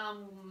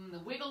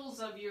wiggles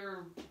of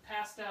your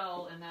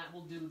pastel, and that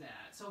will do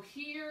that. So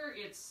here,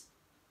 it's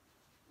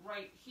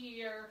right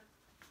here.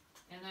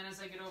 And then as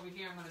I get over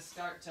here, I'm going to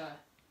start to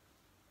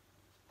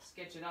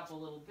sketch it up a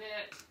little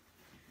bit.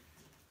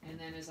 And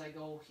then as I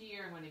go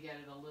here, I'm going to get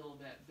it a little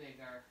bit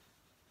bigger.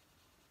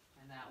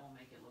 And that will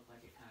make it look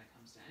like it kind of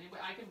comes down. Anyway,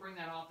 I can bring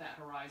that off that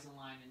horizon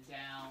line and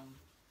down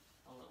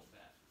a little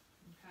bit.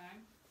 Okay?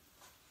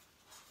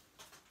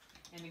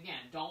 And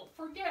again, don't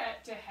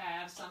forget to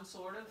have some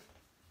sort of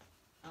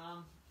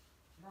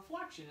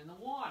reflection in the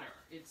water.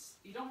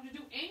 You don't have to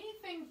do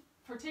anything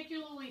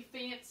particularly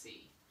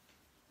fancy.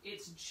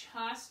 It's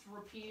just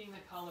repeating the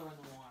color in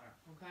the water,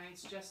 okay?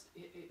 It's just,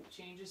 it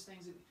changes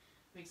things. It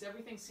makes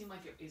everything seem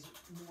like it is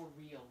more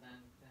real than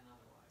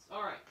otherwise.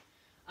 All right.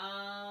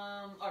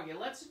 Okay,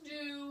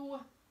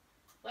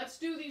 let's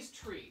do these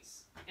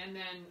trees. And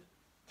then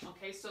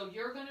Okay, so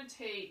you're going to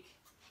take,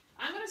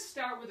 I'm going to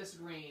start with this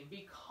green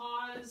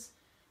because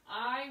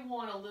I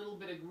want a little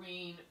bit of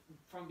green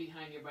from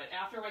behind here, but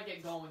after I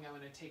get going, I'm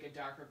going to take a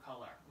darker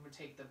color. I'm going to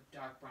take the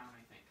dark brown,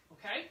 I think.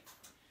 Okay?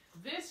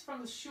 This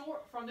from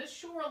this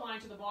shoreline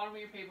to the bottom of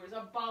your paper is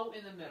about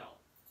in the middle.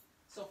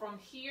 So from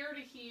here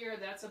to here,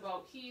 that's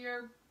about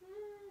here,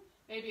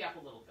 maybe up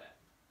a little bit.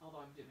 Although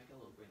I did make a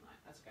little green line.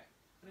 That's okay.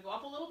 I'm going to go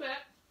up a little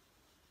bit.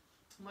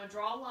 I'm going to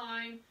draw a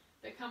line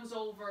that comes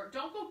over.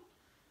 Don't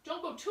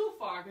go too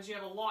far because you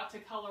have a lot to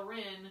color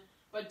in,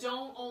 but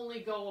don't only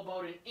go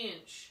about an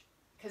inch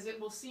because it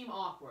will seem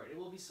awkward. It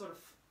will be sort of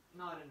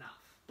not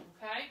enough.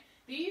 Okay?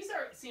 These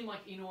seem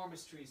like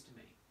enormous trees to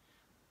me,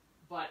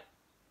 but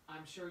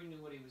I'm sure he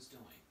knew what he was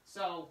doing.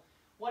 So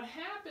what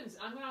happens,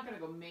 I'm not going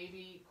to go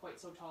maybe quite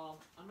so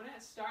tall. I'm going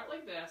to start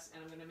like this,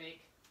 and I'm going to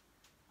make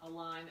a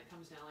line that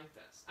comes down like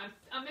this. I'm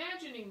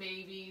imagining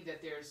maybe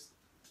that there's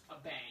a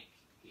bank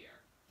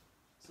here,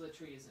 so the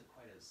tree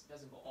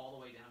doesn't go all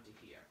the way down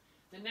to here.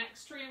 The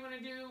next tree I'm going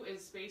to do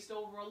is spaced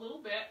over a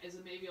little bit, is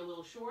maybe a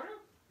little shorter.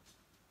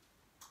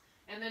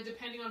 And then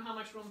depending on how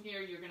much room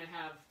here, you're going to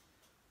have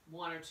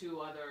one or two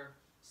other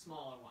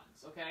smaller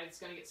ones, okay? It's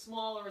going to get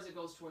smaller as it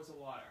goes towards the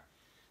water.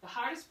 The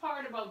hardest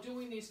part about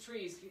doing these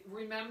trees,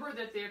 remember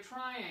that they're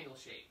triangle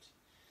shaped.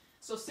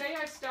 So say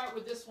I start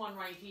with this one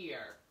right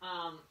here.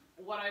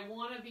 What I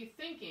want to be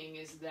thinking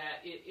is that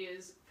it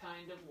is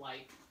kind of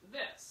like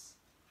this,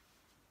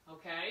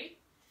 okay?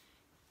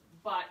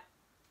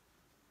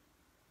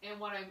 And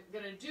what I'm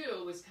going to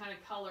do is kind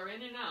of color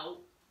in and out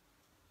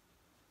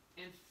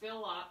and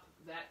fill up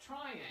that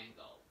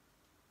triangle.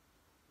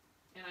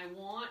 And I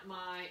want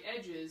my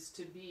edges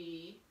to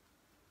be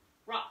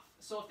rough.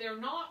 So if they're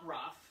not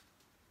rough,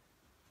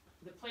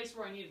 the place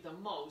where I need it the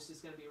most is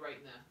going to be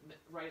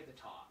right at the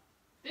top.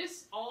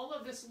 All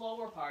of this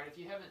lower part, if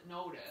you haven't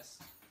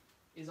noticed,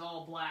 is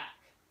all black.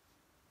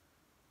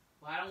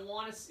 Well,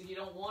 you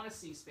don't want to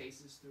see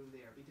spaces through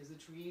there because the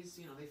trees,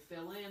 they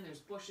fill in, there's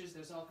bushes,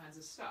 there's all kinds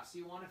of stuff. So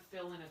you want to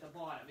fill in at the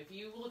bottom. If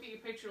you look at your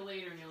picture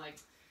later and you're like,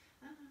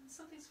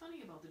 something's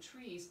funny about the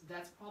trees,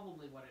 that's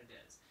probably what it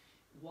is.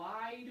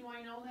 Why do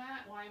I know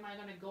that? Why am I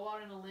going to go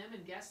out on a limb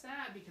and guess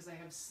that? Because I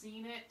have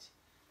seen it.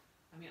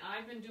 I mean,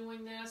 I've been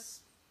doing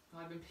this.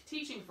 I've been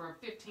teaching for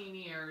 15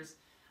 years.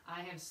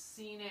 I have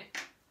seen it,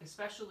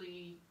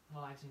 especially,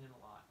 I've seen it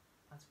a lot.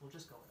 We'll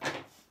just go with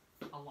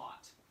that. A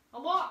lot. A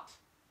lot!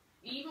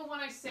 Even when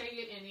I say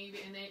it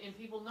and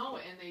people know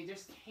it and they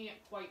just can't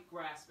quite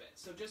grasp it.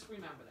 So just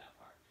remember that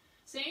part.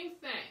 Same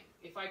thing.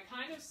 If I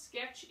kind of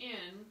sketch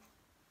in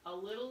a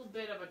little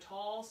bit of a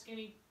tall,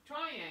 skinny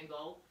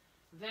triangle,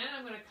 then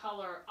I'm going to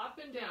color up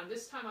and down.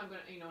 This time I'm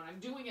going to, and I'm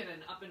doing it at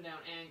an up and down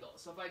angle.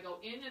 So if I go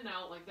in and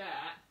out like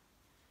that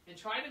and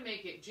try to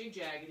make it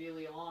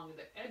jig-jaggedly along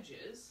the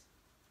edges,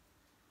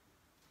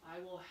 I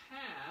will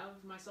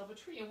have myself a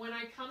tree. And when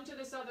I come to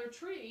this other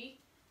tree,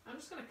 I'm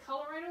just going to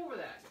color right over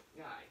that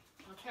guy,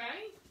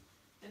 okay?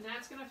 And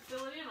that's going to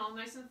fill it in all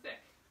nice and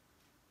thick,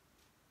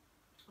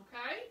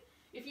 okay?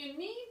 If you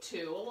need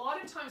to, a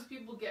lot of times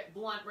people get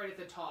blunt right at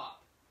the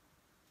top,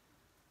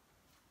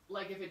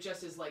 like if it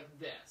just is like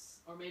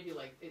this, or maybe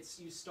like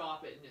you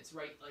stop it and it's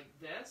right like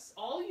this.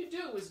 All you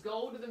do is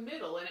go to the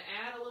middle and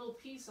add a little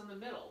piece on the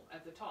middle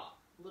at the top,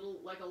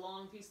 like a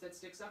long piece that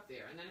sticks up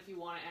there. And then if you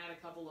want to add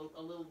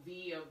a little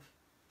V of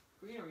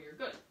greenery, you're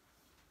good.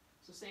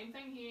 So same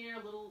thing here,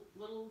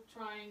 little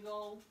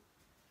triangle,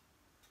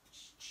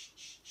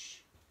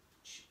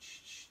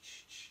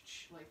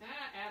 like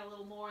that. Add a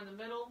little more in the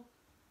middle.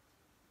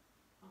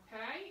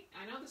 Okay,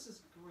 I know this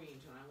is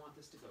green too, and I want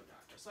this to go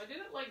darker. So I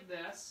did it like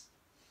this.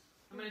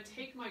 I'm going to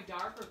take my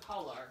darker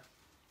color,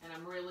 and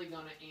I'm really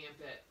going to amp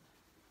it.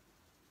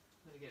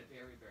 I'm going to get it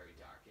very, very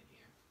dark in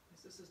here.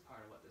 This is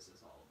part of what this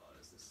is all about,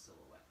 is this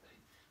silhouette thing.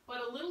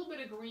 But a little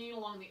bit of green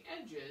along the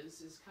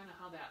edges is kind of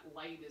how that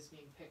light is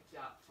being picked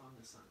up from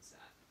the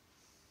sunset.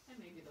 And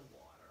maybe the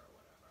water or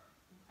whatever,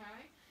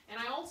 okay?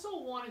 And I also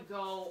want to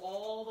go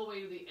all the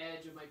way to the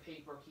edge of my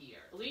paper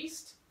here. At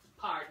least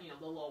part,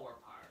 the lower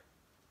part.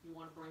 You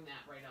want to bring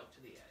that right out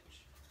to the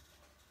edge.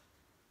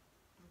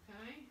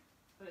 Okay?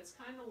 But it's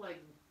kind of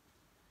like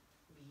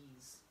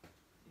these.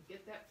 You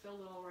get that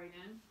filled all right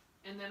in.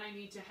 And then I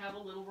need to have a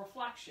little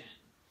reflection.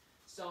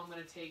 So I'm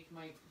going to take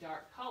my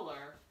dark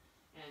color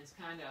and it's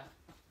kind of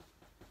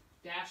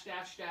dash,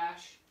 dash,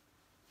 dash,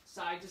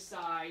 side to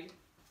side.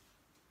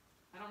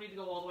 I don't need to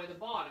go all the way to the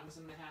bottom because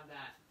I'm going to have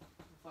that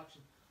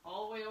reflection.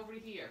 All the way over to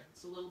here.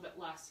 It's a little bit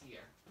less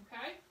here.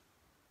 Okay?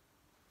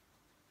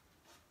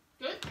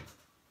 Good?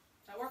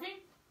 Is that working?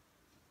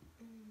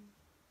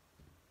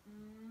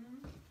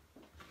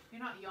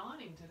 You're not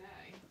yawning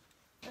today.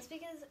 That's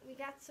because we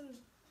got some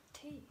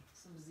tea.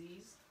 Some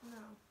Z's? No.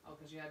 Oh,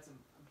 because you had some...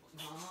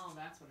 Oh,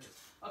 that's what it is.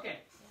 Okay,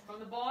 from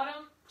the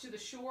bottom to the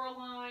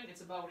shoreline,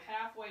 it's about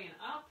halfway and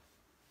up.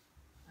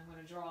 I'm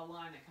going to draw a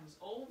line that comes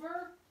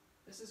over.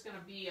 This is going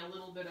to be a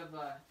little bit of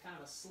a kind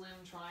of a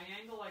slim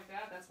triangle like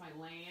that. That's my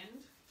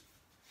land.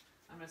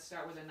 I'm going to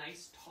start with a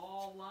nice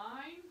tall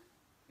line.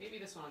 Maybe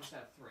this one I'll just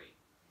have 3.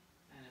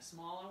 and a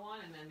smaller one,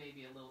 and then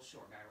maybe a little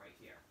short guy right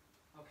here.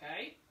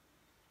 Okay?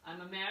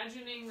 I'm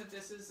imagining that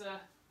this is a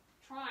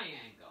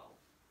triangle.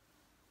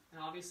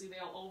 And obviously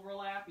they'll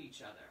overlap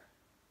each other.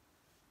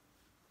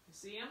 You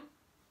see them?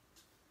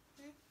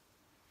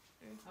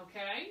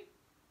 Okay?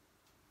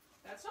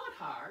 That's not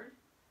hard.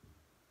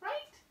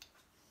 Right?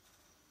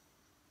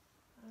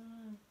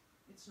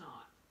 It's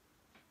not.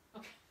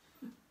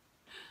 Okay.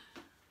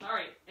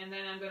 Alright, and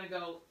then I'm going to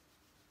go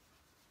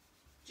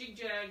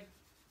jig-jag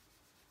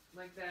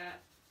like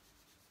that,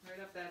 right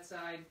up that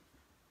side,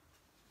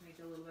 make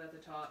it a little bit at the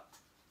top,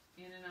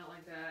 in and out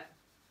like that.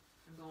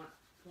 I'm going,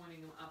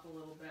 pointing them up a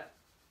little bit,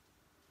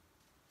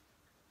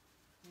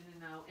 in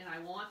and out, and I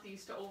want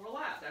these to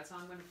overlap. That's how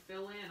I'm going to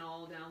fill in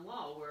all down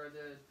low where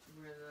the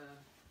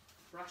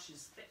brush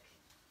is thick.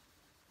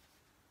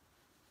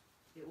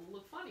 It will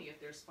look funny if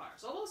there's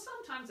sparks, although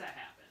sometimes that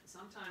happens.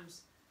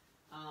 Sometimes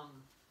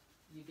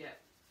you get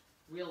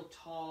real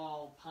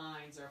tall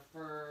pines or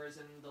firs,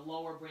 and the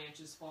lower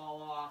branches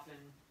fall off, and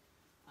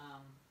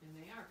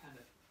they are kind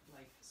of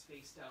like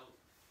spaced out,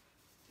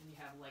 and you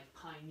have like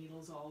pine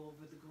needles all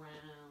over the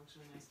ground, which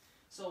is nice.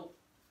 So,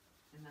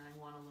 and then I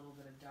want a little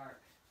bit of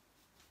dark.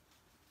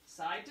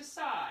 Side to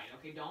side,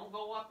 okay, don't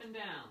go up and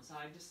down,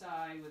 side to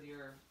side with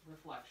your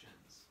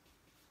reflections.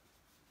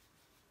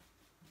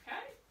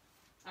 Okay?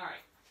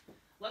 Alright,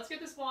 let's get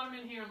this bottom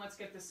in here, and let's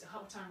get this, how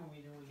time are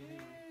we doing?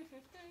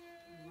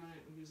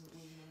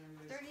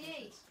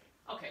 38.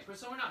 Okay,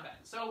 so we're not bad.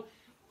 So,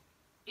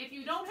 if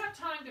you don't have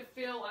time to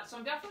fill, so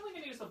I'm definitely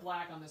going to use the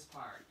black on this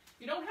part. If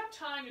you don't have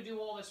time to do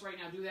all this right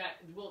now, do that.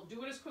 We'll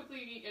do it as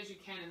quickly as you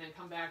can, and then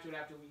come back to it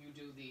after you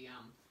do the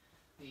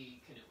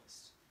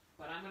canoeist.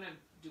 But I'm going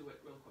to do it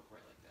real quick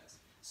right like this.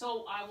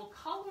 So I will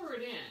color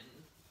it in,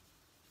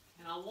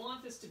 and I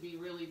want this to be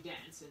really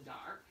dense and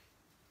dark.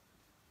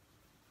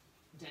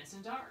 Dense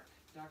and dark.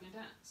 Dark and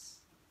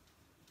dense.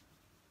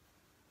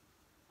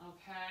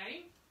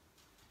 Okay?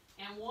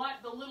 And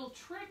what the little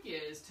trick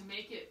is to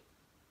make it,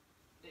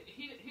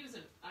 he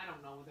doesn't, I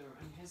don't know whether,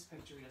 in his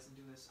picture he doesn't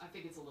do this. I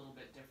think it's a little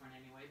bit different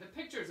anyway. The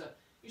picture's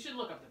you should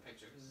look up the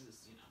picture because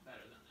it's,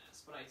 better than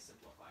this, but I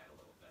simplify it a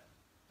little bit.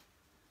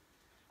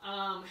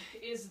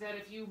 Is that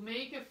if you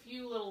make a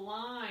few little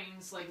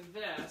lines like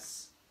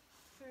this,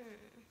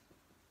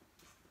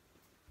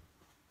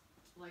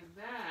 like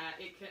that,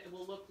 it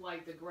will look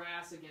like the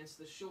grass against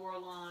the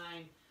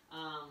shoreline.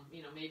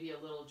 Maybe a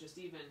little, just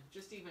even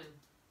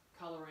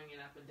coloring it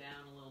up and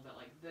down a little bit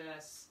like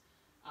this.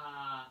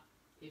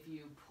 If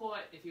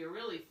you're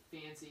really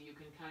fancy, you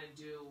can kind of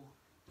do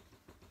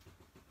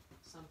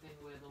something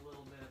with a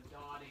little bit of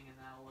dotting, and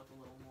that'll look a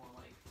little more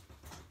like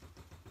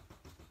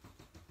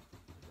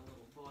a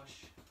little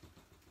bush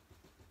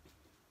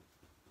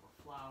or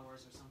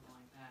flowers or something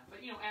like that.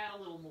 But add a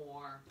little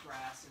more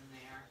grass in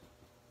there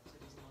so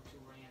it doesn't look too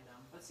random.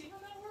 But see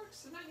how that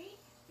works? Isn't that neat?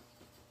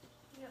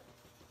 Yep.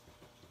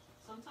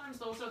 Sometimes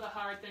those are the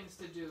hard things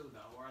to do,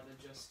 though, or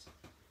they're just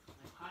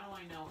like, how do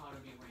I know how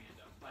to be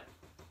random? But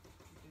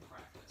you can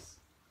practice.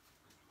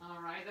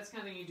 All right, that's the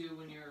kind of thing you do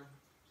when you're,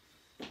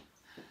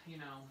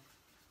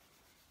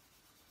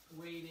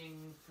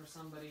 waiting for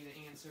somebody to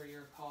answer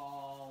your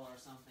call or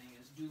something.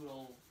 Is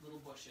doodle little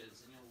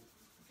bushes, and you'll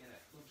get a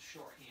little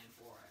shorthand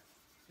for it.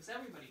 Because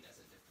everybody does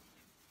it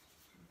differently.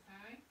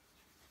 Okay?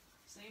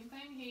 Same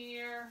thing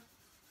here.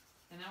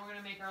 And then we're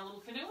going to make our little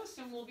canoeist,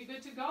 and we'll be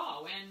good to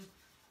go. And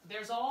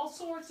there's all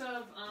sorts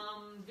of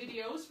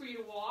videos for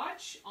you to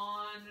watch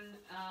on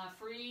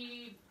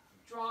free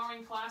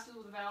drawing classes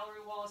with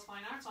Valerie Wallace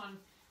Fine Arts on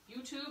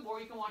YouTube,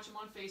 or you can watch them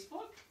on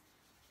Facebook.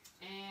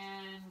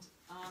 And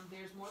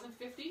there's more than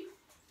 50,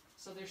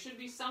 so there should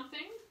be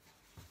something.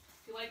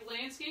 If you like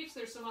landscapes,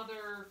 there's some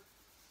other.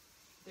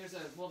 There's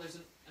a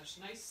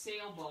nice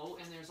sailboat,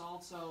 and there's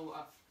also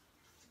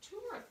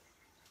two or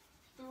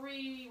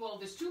three. Well,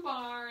 there's 2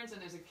 barns,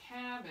 and there's a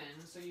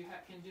cabin, so you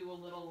can do a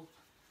little.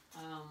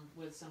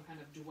 With some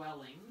kind of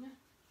dwelling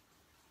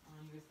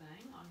on your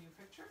thing, on your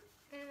picture.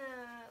 And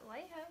a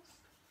lighthouse.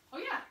 Oh,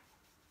 yeah.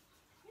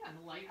 Yeah, and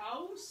the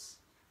lighthouse.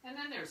 And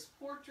then there's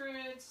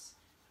portraits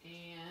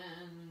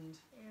and...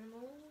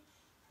 animals.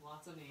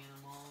 Lots of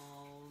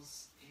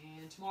animals.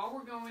 And tomorrow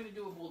we're going to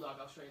do a bulldog.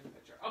 I'll show you the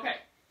picture. Okay,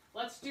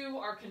 let's do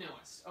our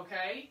canoeist,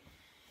 okay?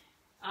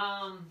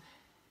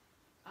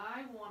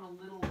 I want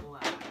a little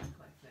black,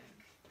 I think.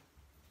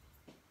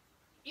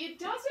 It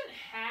doesn't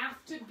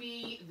have to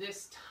be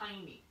this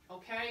tiny,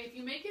 okay? If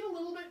you make it a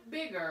little bit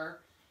bigger,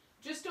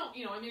 just don't,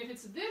 if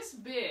it's this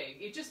big,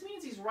 it just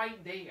means he's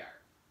right there,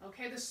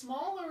 okay? The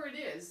smaller it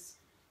is,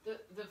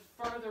 the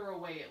further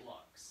away it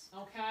looks,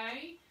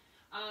 okay?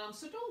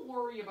 So don't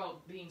worry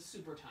about being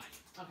super tiny.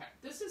 Okay,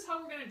 this is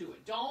how we're going to do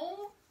it.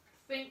 Don't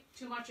think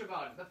too much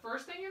about it. The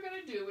first thing you're going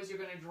to do is you're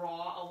going to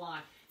draw a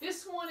line.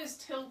 This one is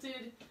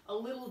tilted a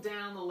little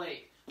down the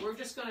lake. We're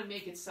just going to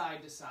make it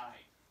side to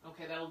side.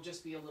 Okay, that'll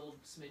just be a little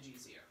smidge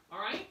easier. All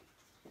right?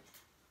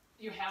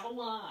 You have a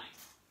line.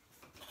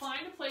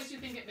 Find a place you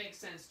think it makes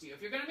sense to you.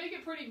 If you're going to make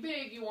it pretty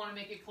big, you want to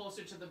make it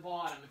closer to the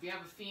bottom. If you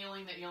have a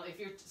feeling that, if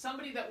you're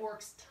somebody that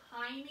works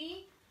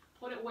tiny,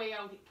 put it way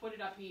out, put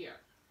it up here.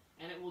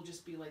 And it will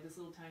just be like this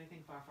little tiny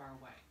thing far, far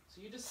away. So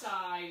you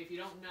decide. If you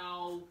don't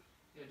know,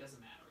 it doesn't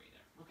matter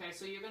either. Okay,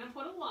 so you're going to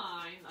put a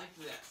line like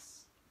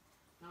this.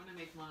 I'm going to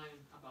make mine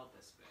about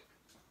this big.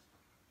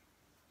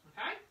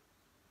 Okay?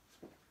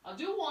 I'll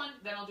do one,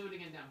 then I'll do it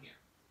again down here.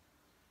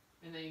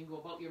 And then you can go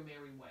about your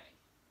merry way.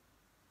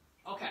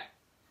 Okay.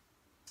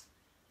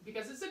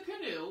 Because it's a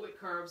canoe, it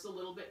curves a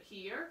little bit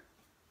here,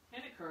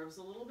 and it curves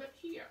a little bit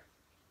here.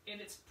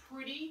 And it's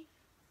pretty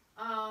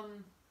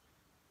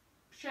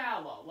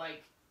shallow,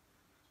 like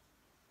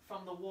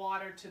from the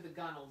water to the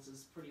gunnels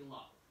is pretty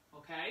low,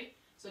 okay?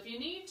 So if you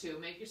need to,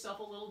 make yourself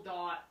a little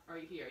dot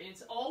right here. And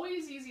it's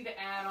always easy to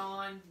add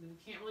on, you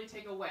can't really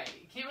take away.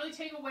 You can't really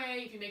take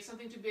away, if you make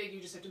something too big, you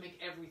just have to make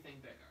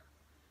everything bigger.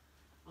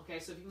 Okay,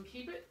 so if you can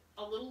keep it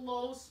a little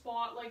low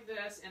spot like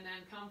this, and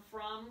then come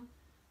from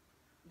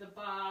the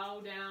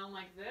bow down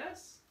like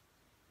this,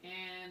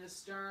 and the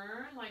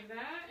stern like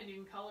that, and you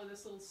can color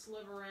this little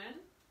sliver in.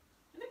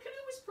 And the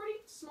canoe is pretty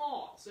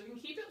small, so if you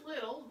can keep it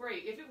little,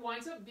 great. If it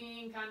winds up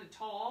being kind of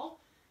tall,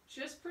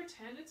 just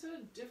pretend it's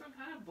a different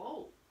kind of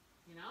boat,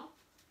 you know?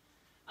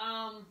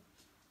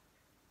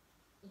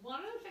 One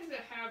of the things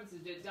that happens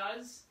is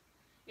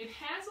it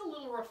has a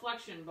little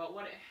reflection, but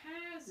what it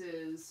has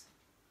is,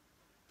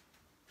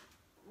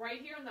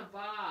 right here in the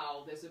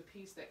bow, there's a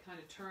piece that kind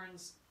of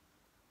turns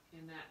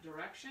in that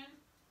direction,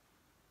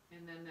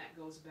 and then that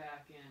goes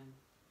back in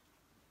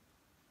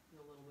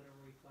with a little bit of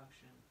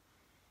reflection.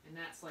 And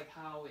that's like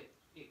how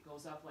it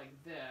goes up like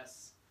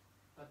this,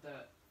 but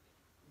the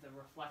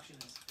reflection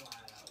is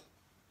flat out.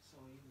 So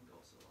you can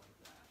go sort of like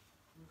that.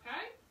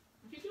 Okay?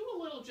 If you do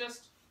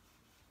just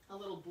a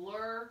little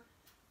blur,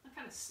 I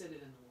kind of sit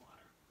it in the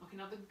water. Okay,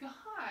 now the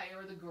guy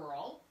or the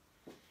girl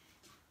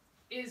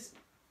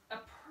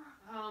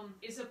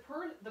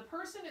the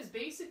person is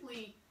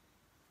basically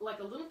like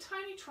a little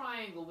tiny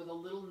triangle with a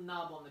little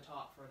nub on the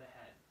top for the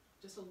head.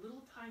 Just a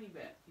little tiny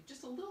bit.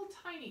 Just a little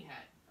tiny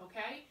head,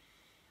 okay?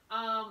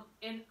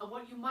 And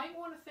what you might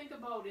want to think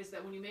about is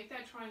that when you make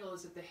that triangle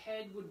is that the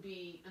head would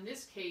be, in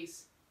this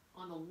case,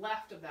 on the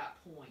left of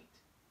that point.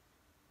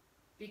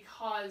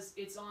 Because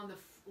it's on the,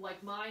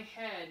 like my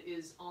head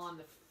is on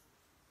the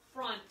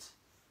front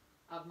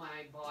of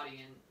my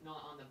body and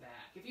not on the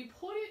back. If you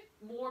put it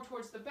more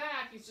towards the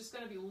back, he's just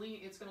going to be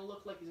it's going to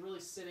look like he's really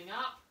sitting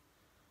up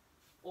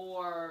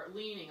or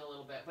leaning a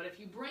little bit. But if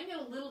you bring it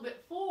a little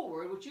bit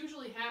forward, which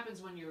usually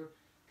happens when you're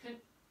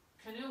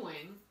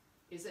canoeing,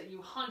 is that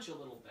you hunch a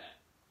little bit.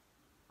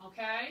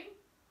 Okay?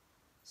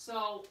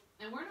 So,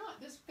 and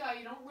this guy,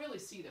 you don't really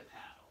see the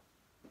paddle.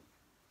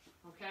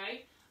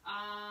 Okay?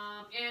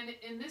 And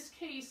in this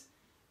case,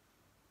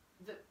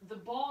 the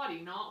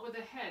body, not with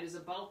the head, is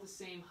about the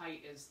same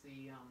height as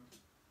the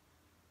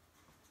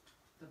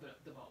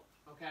boat.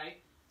 Okay?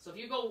 So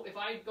if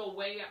I go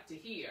way up to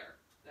here,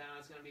 then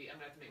I'm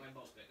gonna have to make my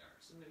boat bigger.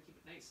 So I'm gonna keep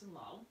it nice and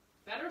low.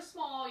 Better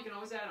small, you can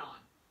always add on.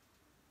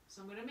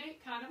 So I'm gonna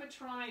make kind of a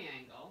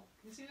triangle.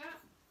 Can you see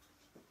that?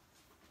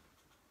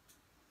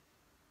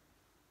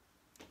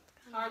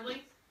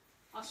 Hardly.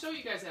 I'll show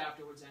you guys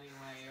afterwards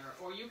anyway.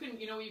 Or you can,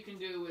 what you can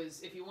do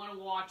is, if you want to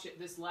watch it,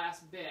 this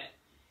last bit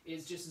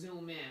is just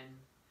zoom in,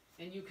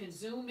 and you can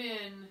zoom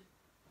in.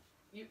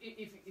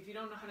 If you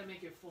don't know how to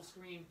make it full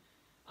screen,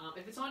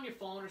 if it's on your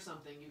phone or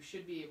something, you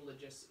should be able to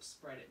just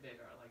spread it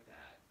bigger like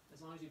that,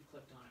 as long as you've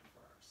clicked on it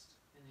first,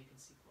 and you can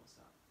see close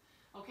up.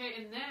 Okay,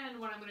 and then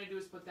what I'm going to do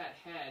is put that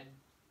head.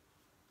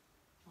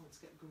 Oh, it's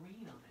got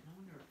green on it. No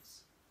wonder it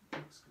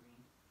looks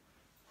green.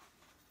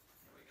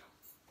 There we go.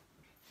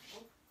 Okay.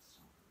 Oh, it's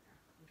not in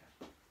there.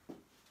 Okay.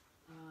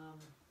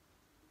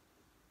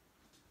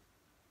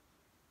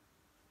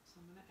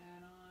 So I'm going to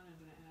add on. I'm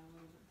going to add a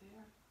little bit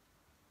there.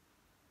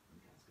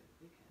 You guys got a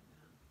big head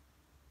now.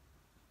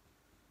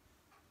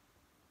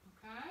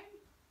 Okay.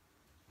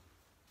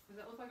 Does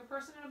that look like a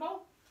person in a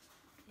boat?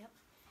 Yep.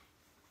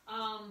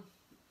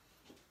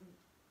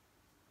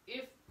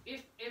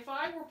 If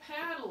I were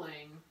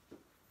paddling,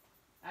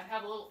 I'd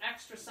have a little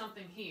extra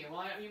something here.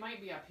 Well, you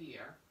might be up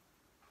here.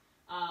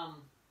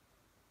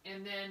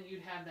 And then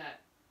you'd have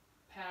that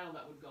paddle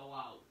that would go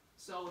out.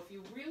 So if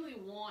you really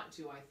want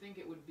to, I think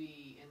it would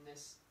be in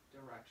this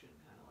direction,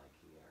 kind of like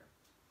here.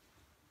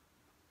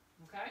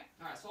 Okay?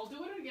 Alright, so I'll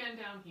do it again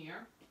down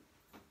here.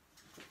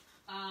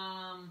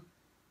 I'll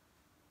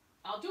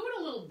do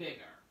it a little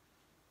bigger.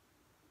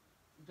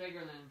 Bigger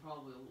than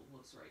probably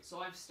looks right. So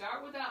I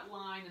start with that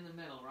line in the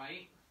middle,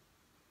 right?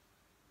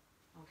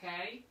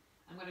 Okay?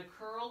 I'm going to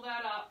curl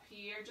that up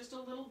here just a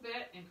little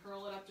bit and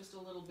curl it up just a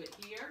little bit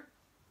here.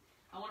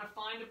 I want to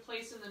find a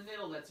place in the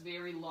middle that's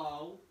very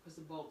low, because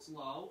the boat's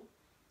low,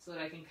 so that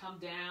I can come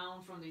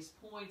down from these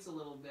points a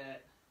little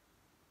bit.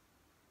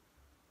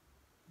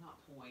 Not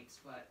points,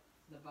 but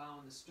the bow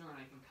and the stern,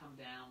 I can come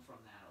down from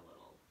that a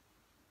little.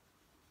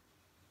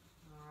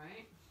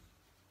 Alright.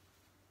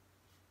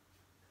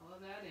 Color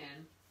that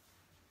in.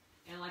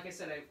 And like I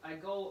said, I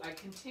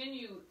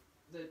continue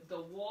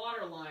the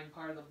water line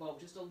part of the boat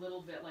just a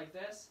little bit like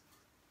this,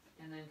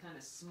 and then kind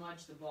of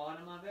smudge the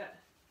bottom of it.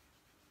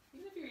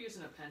 Even if you're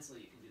using a pencil,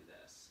 you can do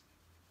this.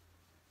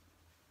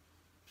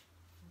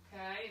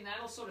 Okay, and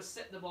that'll sort of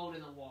set the boat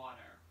in the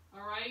water.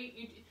 All right?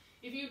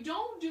 If you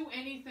don't do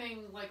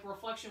anything like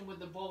reflection with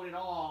the boat at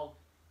all,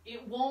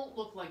 it won't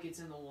look like it's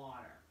in the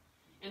water.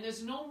 And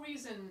there's no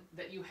reason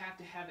that you have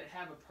to have it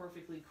have a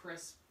perfectly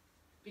crisp,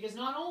 because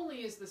not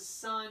only is the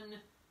sun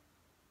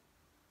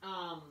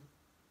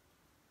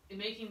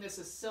making this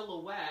a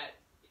silhouette,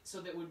 so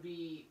that would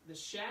be the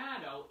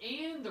shadow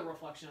and the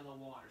reflection of the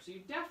water. So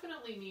you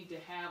definitely need to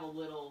have a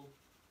little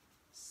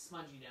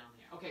smudgy down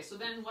there. Okay, so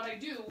then what I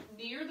do,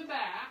 near the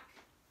back,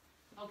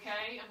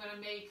 okay, I'm going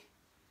to make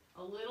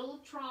a little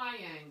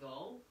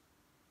triangle.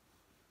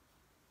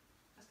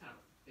 That's kind of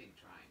a big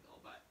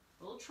triangle, but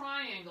a little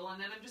triangle, and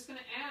then I'm just going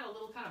to add a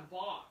little kind of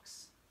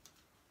box.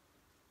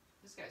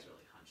 This guy's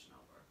really hunching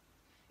over.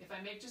 If I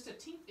make just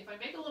if I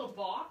make a little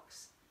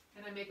box,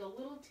 and I make a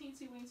little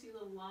teensy-weensy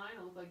little line,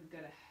 it'll look like you've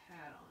got a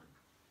hat on.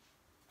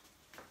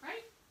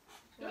 Right?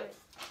 Good? Right.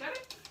 Got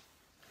it?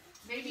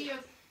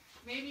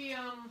 Maybe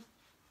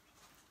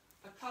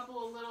a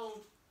couple of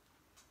little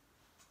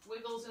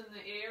wiggles in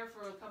the air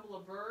for a couple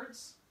of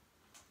birds.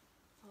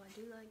 Oh, I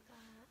do like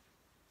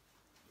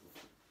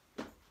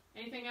that.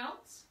 Anything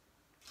else?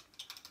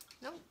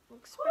 Nope,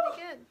 looks Whew.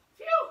 pretty good.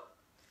 Phew!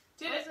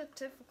 Did That it? was a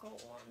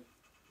difficult one.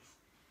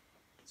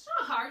 It's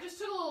not hard, just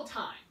took a little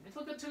time. It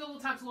took a little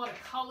time, it's a lot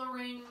of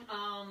coloring,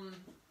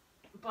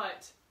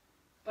 but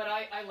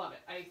I love it.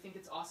 I think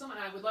it's awesome, and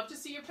I would love to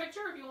see your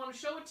picture if you want to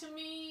show it to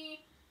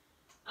me.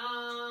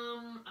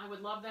 I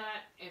would love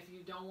that. If you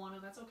don't want to,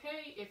 that's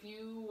okay. If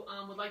you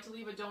would like to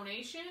leave a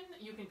donation,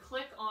 you can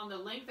click on the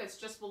link that's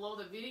just below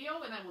the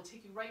video, and I will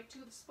take you right to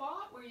the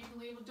spot where you can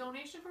leave a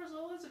donation for as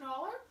little as $1,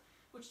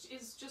 which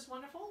is just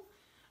wonderful.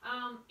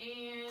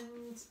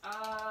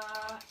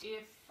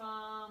 If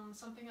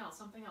something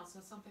else.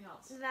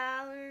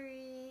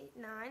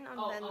 Valerie9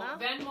 on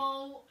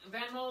Venmo.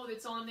 Venmo,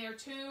 it's on there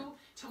too.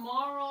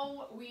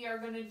 Tomorrow we are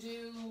gonna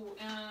do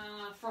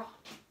for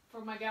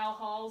my gal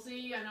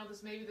Halsey. I know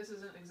maybe this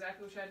isn't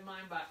exactly what she had in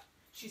mind, but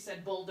she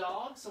said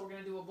bulldog, so we're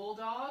gonna do a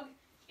bulldog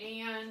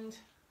and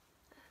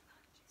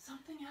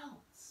something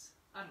else.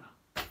 I don't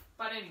know,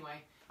 but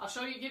anyway, I'll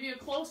give you a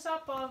close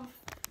up of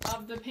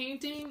the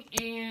painting,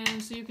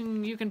 and so you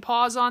can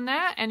pause on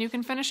that and you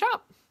can finish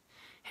up.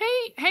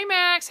 Hey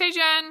Max, hey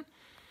Jen,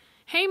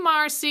 hey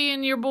Marcy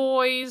and your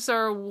boys,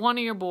 or one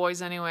of your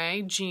boys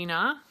anyway,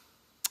 Gina.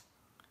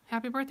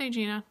 Happy birthday,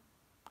 Gina.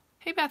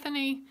 Hey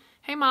Bethany,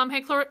 hey Mom,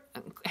 hey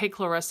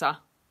Clarissa.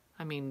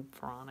 I mean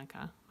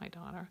Veronica, my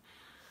daughter.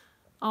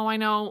 Oh, I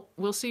know.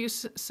 We'll see you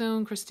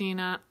soon,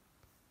 Christina.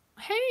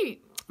 Hey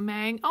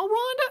Meg. Oh,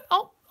 Rhonda.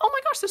 Oh my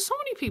gosh, there's so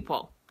many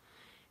people.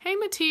 Hey,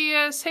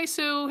 Matthias. Hey,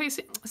 Sue. Hey,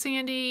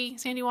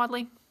 Sandy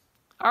Wadley.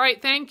 All right,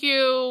 thank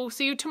you.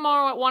 See you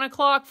tomorrow at 1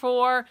 o'clock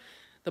for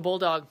the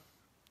bulldog.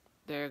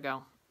 There you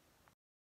go.